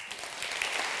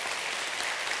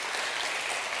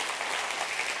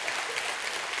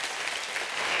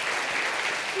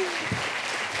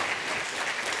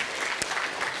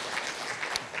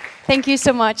 Thank you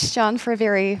so much, John, for a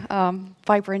very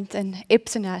vibrant and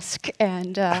Ibsen-esque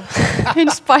and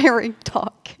inspiring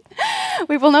talk.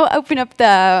 We will now open up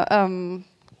the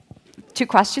to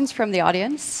questions from the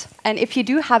audience. And if you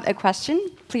do have a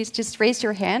question, please just raise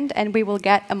your hand and we will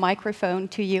get a microphone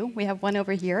to you. We have one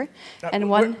over here and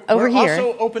one over here. We're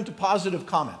also open to positive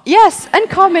comments. Yes, and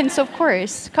comments, of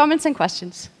course. Comments and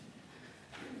questions.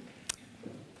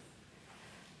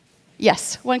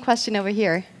 Yes, one question over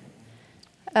here.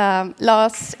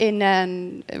 Lars in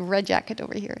a red jacket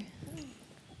over here.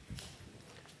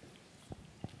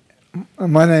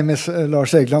 My name is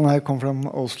Lars Egeland. I come from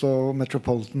Oslo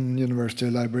Metropolitan University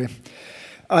Library.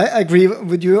 I agree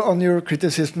with you on your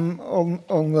criticism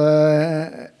on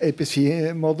the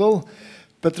APC model,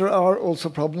 but there are also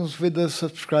problems with the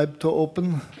subscribe to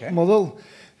open model.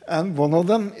 And one of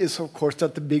them is, of course,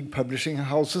 that the big publishing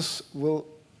houses will,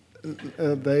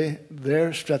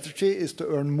 their strategy is to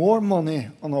earn more money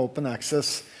on open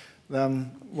access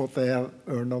than what they have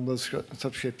earned on the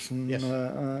subscription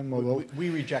model. We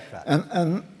reject that.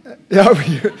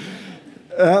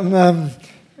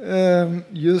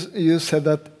 You said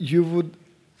that you would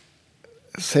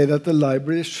say that the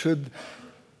libraries should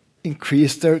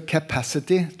increase their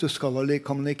capacity to scholarly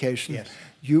communication. Yes.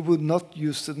 You would not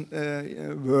use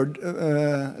the word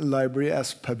library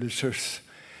as publishers.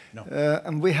 No.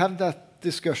 And we have that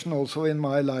discussion also in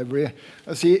my library.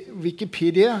 I see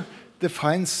Wikipedia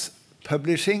defines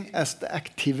publishing as the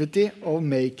activity of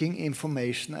making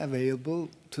information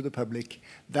available to the public.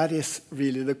 That is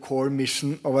really the core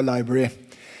mission of a library.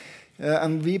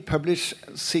 And we publish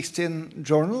 16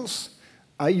 journals.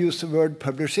 I use the word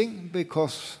publishing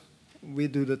because we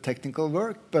do the technical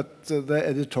work, but the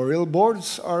editorial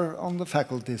boards are on the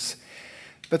faculties.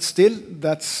 But still,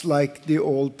 that's like the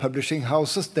old publishing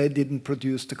houses. They didn't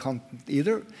produce the content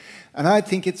either. And I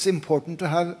think it's important to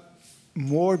have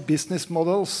more business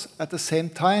models at the same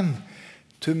time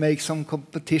to make some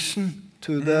competition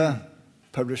to the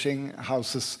publishing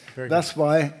houses. That's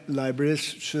why libraries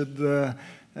should work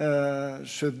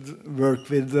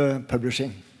with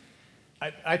publishing.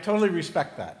 I totally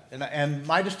respect that. And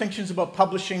my distinctions about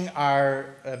publishing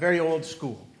are very old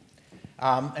school.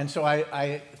 And so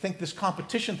I think this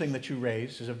competition thing that you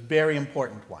raised is a very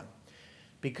important one.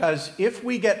 Because if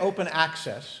we get open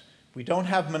access, we don't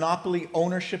have monopoly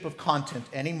ownership of content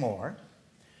anymore.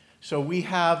 So we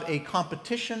have a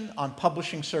competition on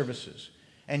publishing services.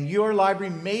 And your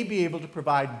library may be able to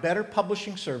provide better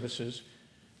publishing services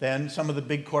than some of the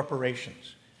big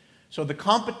corporations. So the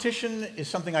competition is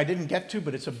something I didn't get to,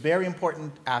 but it's a very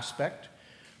important aspect.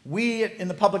 We, in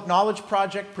the Public Knowledge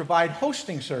Project, provide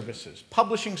hosting services,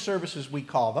 publishing services we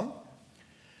call them.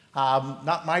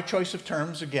 Not my choice of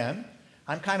terms, again.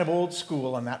 I'm kind of old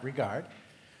school in that regard.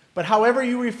 But however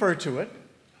you refer to it,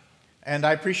 and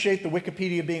I appreciate the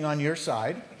Wikipedia being on your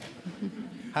side.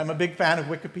 I'm a big fan of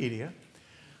Wikipedia.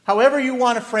 However you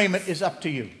want to frame it is up to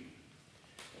you.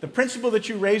 The principle that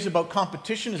you raise about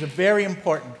competition is a very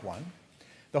important one.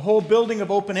 The whole building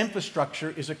of open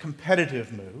infrastructure is a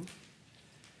competitive move.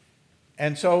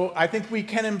 And so I think we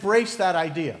can embrace that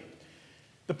idea.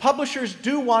 The publishers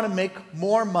do want to make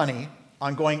more money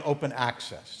on going open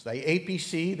access. The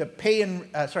APC, the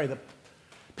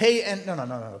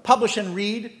publish and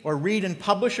read or read and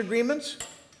publish agreements,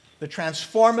 the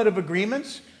transformative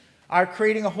agreements, are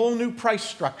creating a whole new price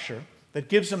structure that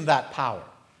gives them that power.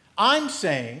 I'm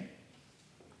saying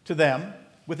to them,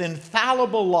 with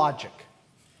infallible logic,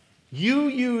 you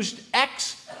used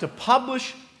X to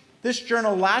publish this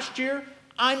journal last year,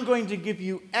 I'm going to give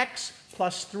you X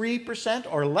plus 3%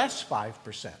 or less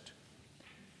 5%.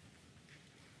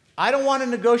 I don't want to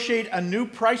negotiate a new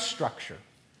price structure.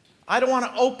 I don't want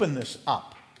to open this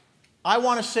up. I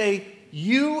want to say,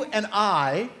 you and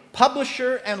I,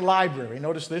 publisher and library,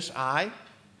 notice this, I,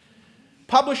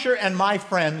 publisher and my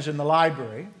friends in the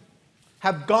library,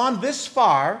 have gone this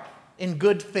far in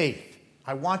good faith.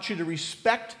 I want you to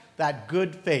respect that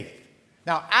good faith.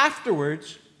 Now,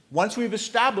 afterwards, once we've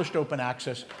established open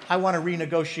access, I want to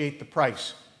renegotiate the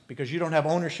price because you don't have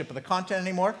ownership of the content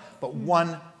anymore, but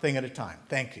one thing at a time.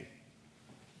 Thank you.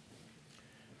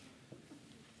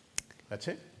 That's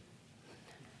it.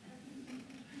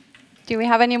 Do we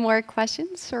have any more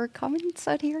questions or comments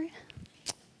out here?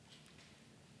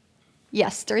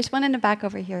 Yes, there is one in the back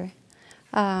over here.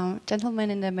 Gentleman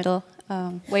in the middle,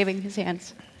 waving his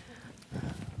hands.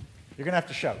 You're going to have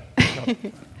to shout.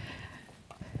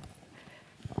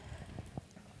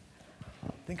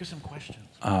 Think of some questions.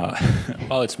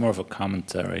 Well, it's more of a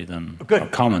commentary than a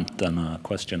comment than a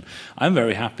question. I'm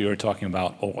very happy you're talking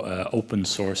about open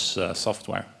source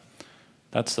software.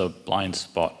 That's a blind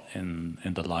spot in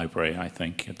the library, I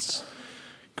think. It's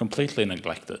completely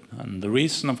neglected. And the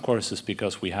reason, of course, is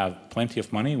because we have plenty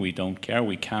of money. We don't care.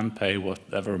 We can pay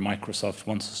whatever Microsoft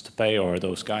wants us to pay or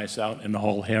those guys out in the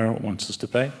hall here wants us to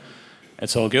pay.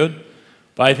 It's all good.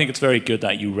 But I think it's very good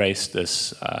that you raised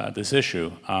this, this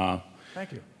issue.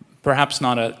 Thank you. Perhaps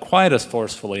not quite as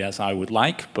forcefully as I would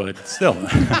like, but still.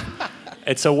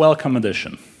 It's a welcome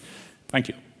addition. Thank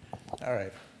you. All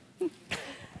right.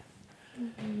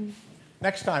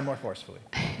 Next time, more forcefully.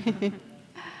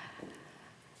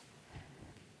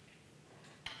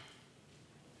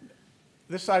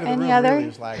 This side of the Any room other? really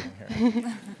is lagging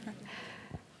here.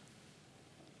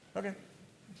 Okay.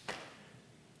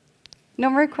 No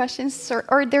more questions?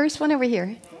 Or there's one over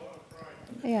here.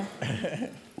 Yeah.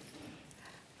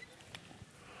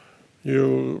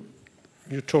 You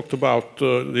talked about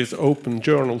this open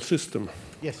journal system.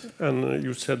 Yes. And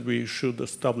you said we should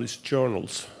establish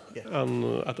journals. Yes.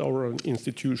 And at our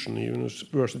institution,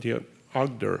 University of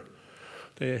Agder,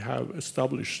 they have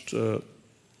established a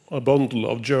bundle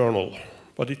of journal.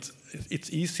 But it's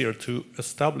easier to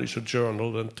establish a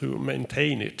journal than to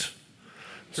maintain it.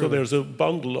 So there's a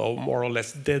bundle of more or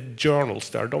less dead journals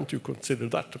there. Don't you consider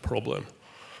that a problem?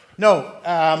 No.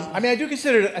 I mean, I do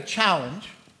consider it a challenge.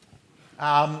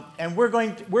 And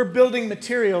we're building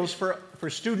materials for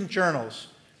student journals,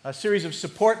 a series of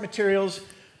support materials.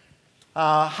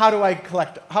 How do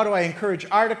I encourage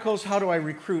articles? How do I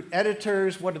recruit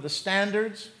editors? What are the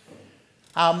standards?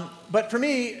 But for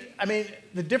me, I mean,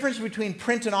 the difference between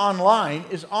print and online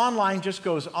is online just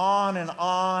goes on and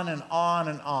on and on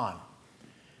and on.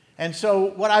 And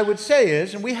so what I would say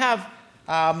is, and we have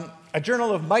a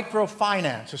journal of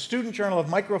microfinance, a student journal of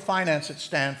microfinance at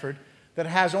Stanford that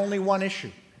has only one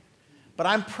issue. But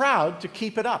I'm proud to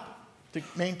keep it up, to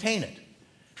maintain it,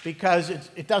 because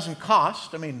it doesn't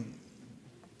cost. I mean,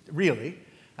 really,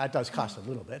 it does cost a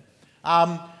little bit.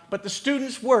 But the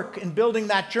students' work in building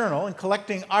that journal and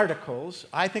collecting articles,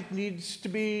 I think, needs to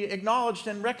be acknowledged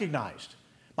and recognized.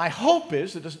 My hope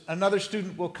is that another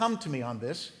student will come to me on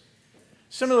this,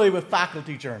 similarly with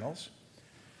faculty journals.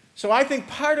 So I think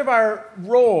part of our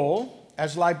role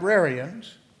as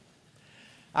librarians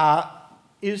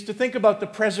is to think about the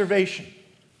preservation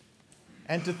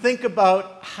and to think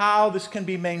about how this can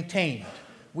be maintained.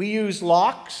 We use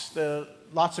locks.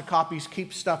 Lots of copies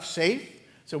keep stuff safe.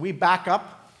 So we back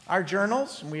up our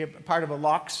journals, and we are part of a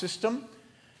lock system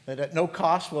that at no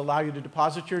cost will allow you to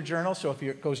deposit your journal. So if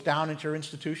it goes down into your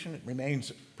institution, it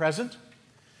remains present.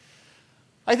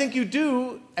 I think you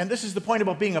do, and this is the point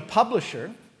about being a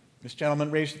publisher, this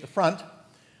gentleman raised at the front,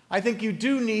 I think you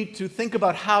do need to think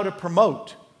about how to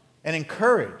promote and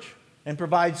encourage and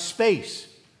provide space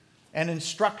and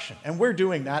instruction. And we're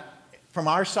doing that from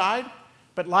our side,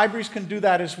 but libraries can do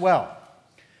that as well.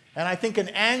 And I think an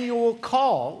annual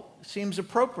call seems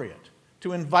appropriate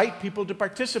to invite people to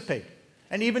participate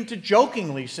and even to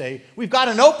jokingly say, we've got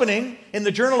an opening in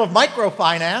the Journal of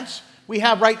Microfinance. We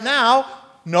have right now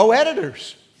no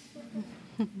editors.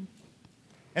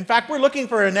 In fact, we're looking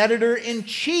for an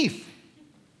editor-in-chief.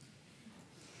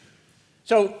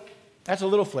 So that's a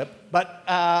little flip, but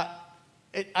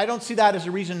I don't see that as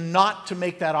a reason not to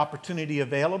make that opportunity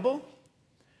available.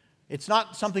 It's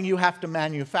not something you have to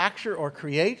manufacture or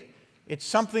create. It's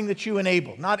something that you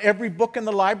enable. Not every book in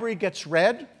the library gets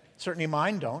read. Certainly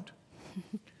mine don't.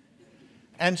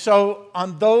 And so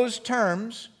on those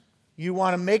terms, you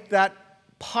want to make that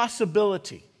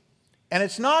possibility. And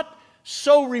it's not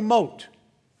so remote.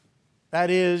 That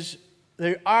is,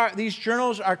 these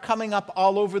journals are coming up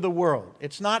all over the world.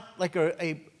 It's not like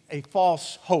a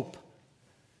false hope.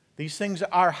 These things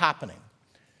are happening.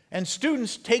 And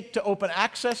students take to open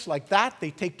access like that. They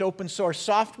take to open source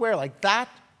software like that.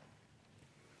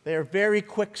 They are very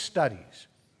quick studies.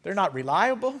 They're not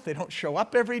reliable. They don't show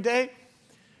up every day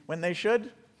when they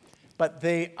should. But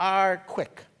they are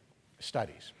quick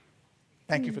studies.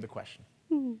 Thank you for the question.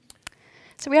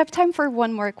 So we have time for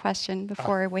one more question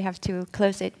before we have to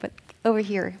close it. But over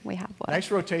here we have one. Nice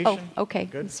rotation. Oh, okay.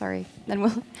 Good. Sorry. Then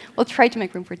we'll try to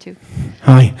make room for two.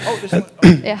 Hi. Oh, this one.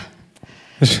 Oh. Yeah.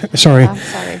 Sorry.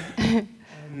 Sorry.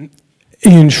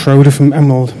 Ian Schroeder from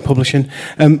Emerald Publishing.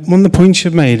 One of the points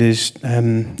you've made is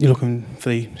you're looking for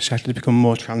the sector to become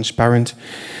more transparent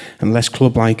and less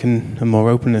club-like and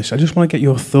more openness. I just want to get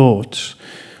your thoughts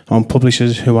on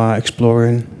publishers who are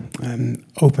exploring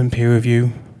open peer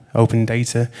review, open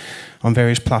data on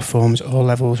various platforms, all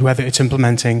levels, whether it's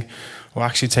implementing or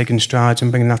actually taking strides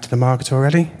and bringing that to the market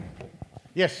already?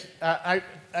 Yes, I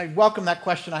welcome that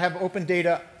question. I have open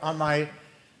data on my,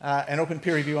 and open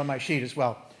peer review on my sheet as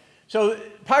well. So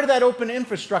part of that open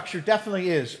infrastructure definitely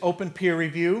is open peer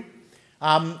review.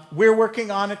 We're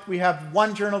working on it. We have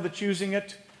one journal that's using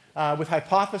it with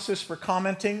Hypothesis for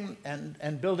commenting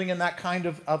and building in that kind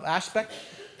of aspect.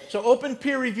 So open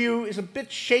peer review is a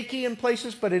bit shaky in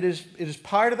places, but it is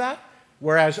part of that,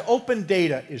 whereas open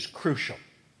data is crucial.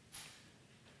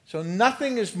 So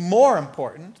nothing is more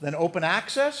important than open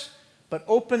access, but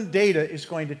open data is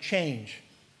going to change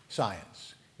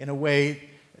science in a way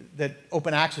that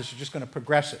open access is just going to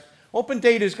progress it. Open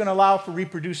data is going to allow for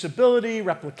reproducibility,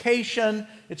 replication.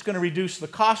 It's going to reduce the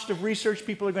cost of research.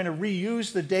 People are going to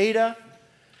reuse the data.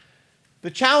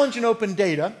 The challenge in open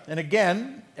data, and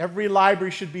again, every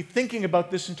library should be thinking about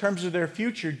this in terms of their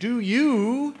future. Do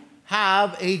you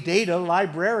have a data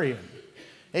librarian?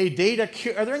 Are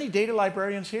there any data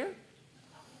librarians here?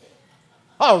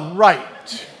 Oh,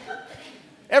 right.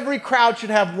 Every crowd should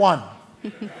have one.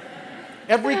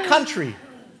 Every country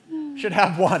should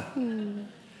have one.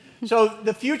 So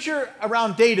the future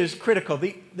around data is critical.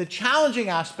 The challenging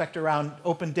aspect around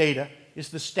open data is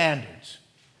the standards.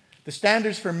 The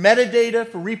standards for metadata,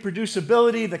 for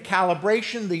reproducibility, the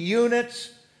calibration, the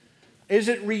units. Is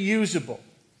it reusable?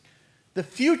 The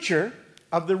future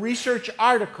of the research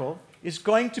article is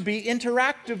going to be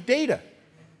interactive data.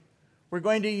 We're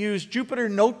going to use Jupyter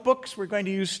notebooks, we're going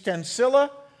to use Stencila,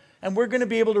 and we're going to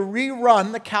be able to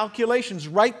rerun the calculations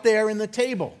right there in the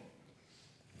table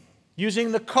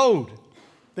using the code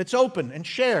that's open and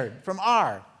shared from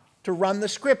R to run the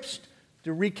scripts,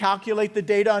 to recalculate the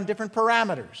data on different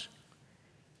parameters.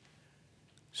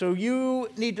 So you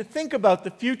need to think about the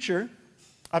future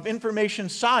of information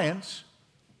science,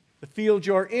 the field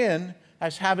you're in,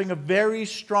 as having a very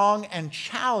strong and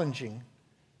challenging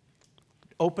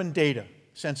open data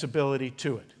sensibility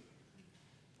to it.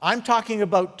 I'm talking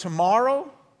about tomorrow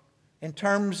in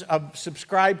terms of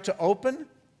subscribe to open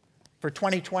for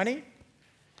 2020.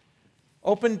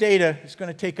 Open data is going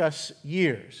to take us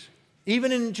years.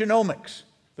 Even in genomics,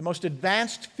 the most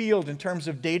advanced field in terms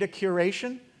of data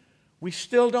curation, we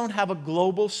still don't have a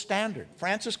global standard.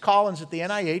 Francis Collins at the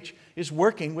NIH is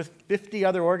working with 50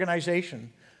 other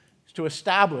organizations to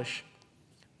establish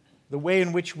the way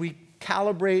in which we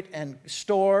calibrate and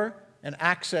store and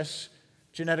access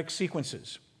genetic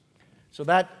sequences. So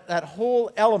that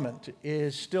whole element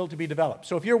is still to be developed.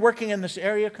 So if you're working in this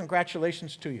area,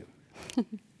 congratulations to you.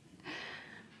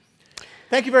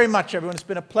 Thank you very much, everyone. It's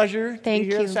been a pleasure to be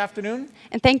here this afternoon.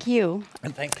 And thank you.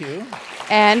 And thank you.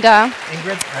 And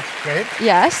Ingrid, that's great.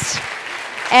 Yes.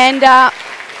 And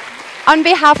on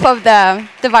behalf of the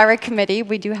Virak committee,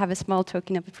 we do have a small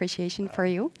token of appreciation for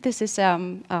you. This is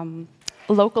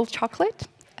local chocolate,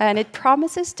 and it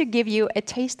promises to give you a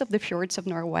taste of the fjords of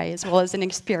Norway, as well as an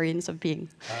experience of being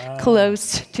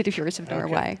close to the fjords of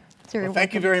Norway. So well,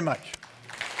 thank you very much.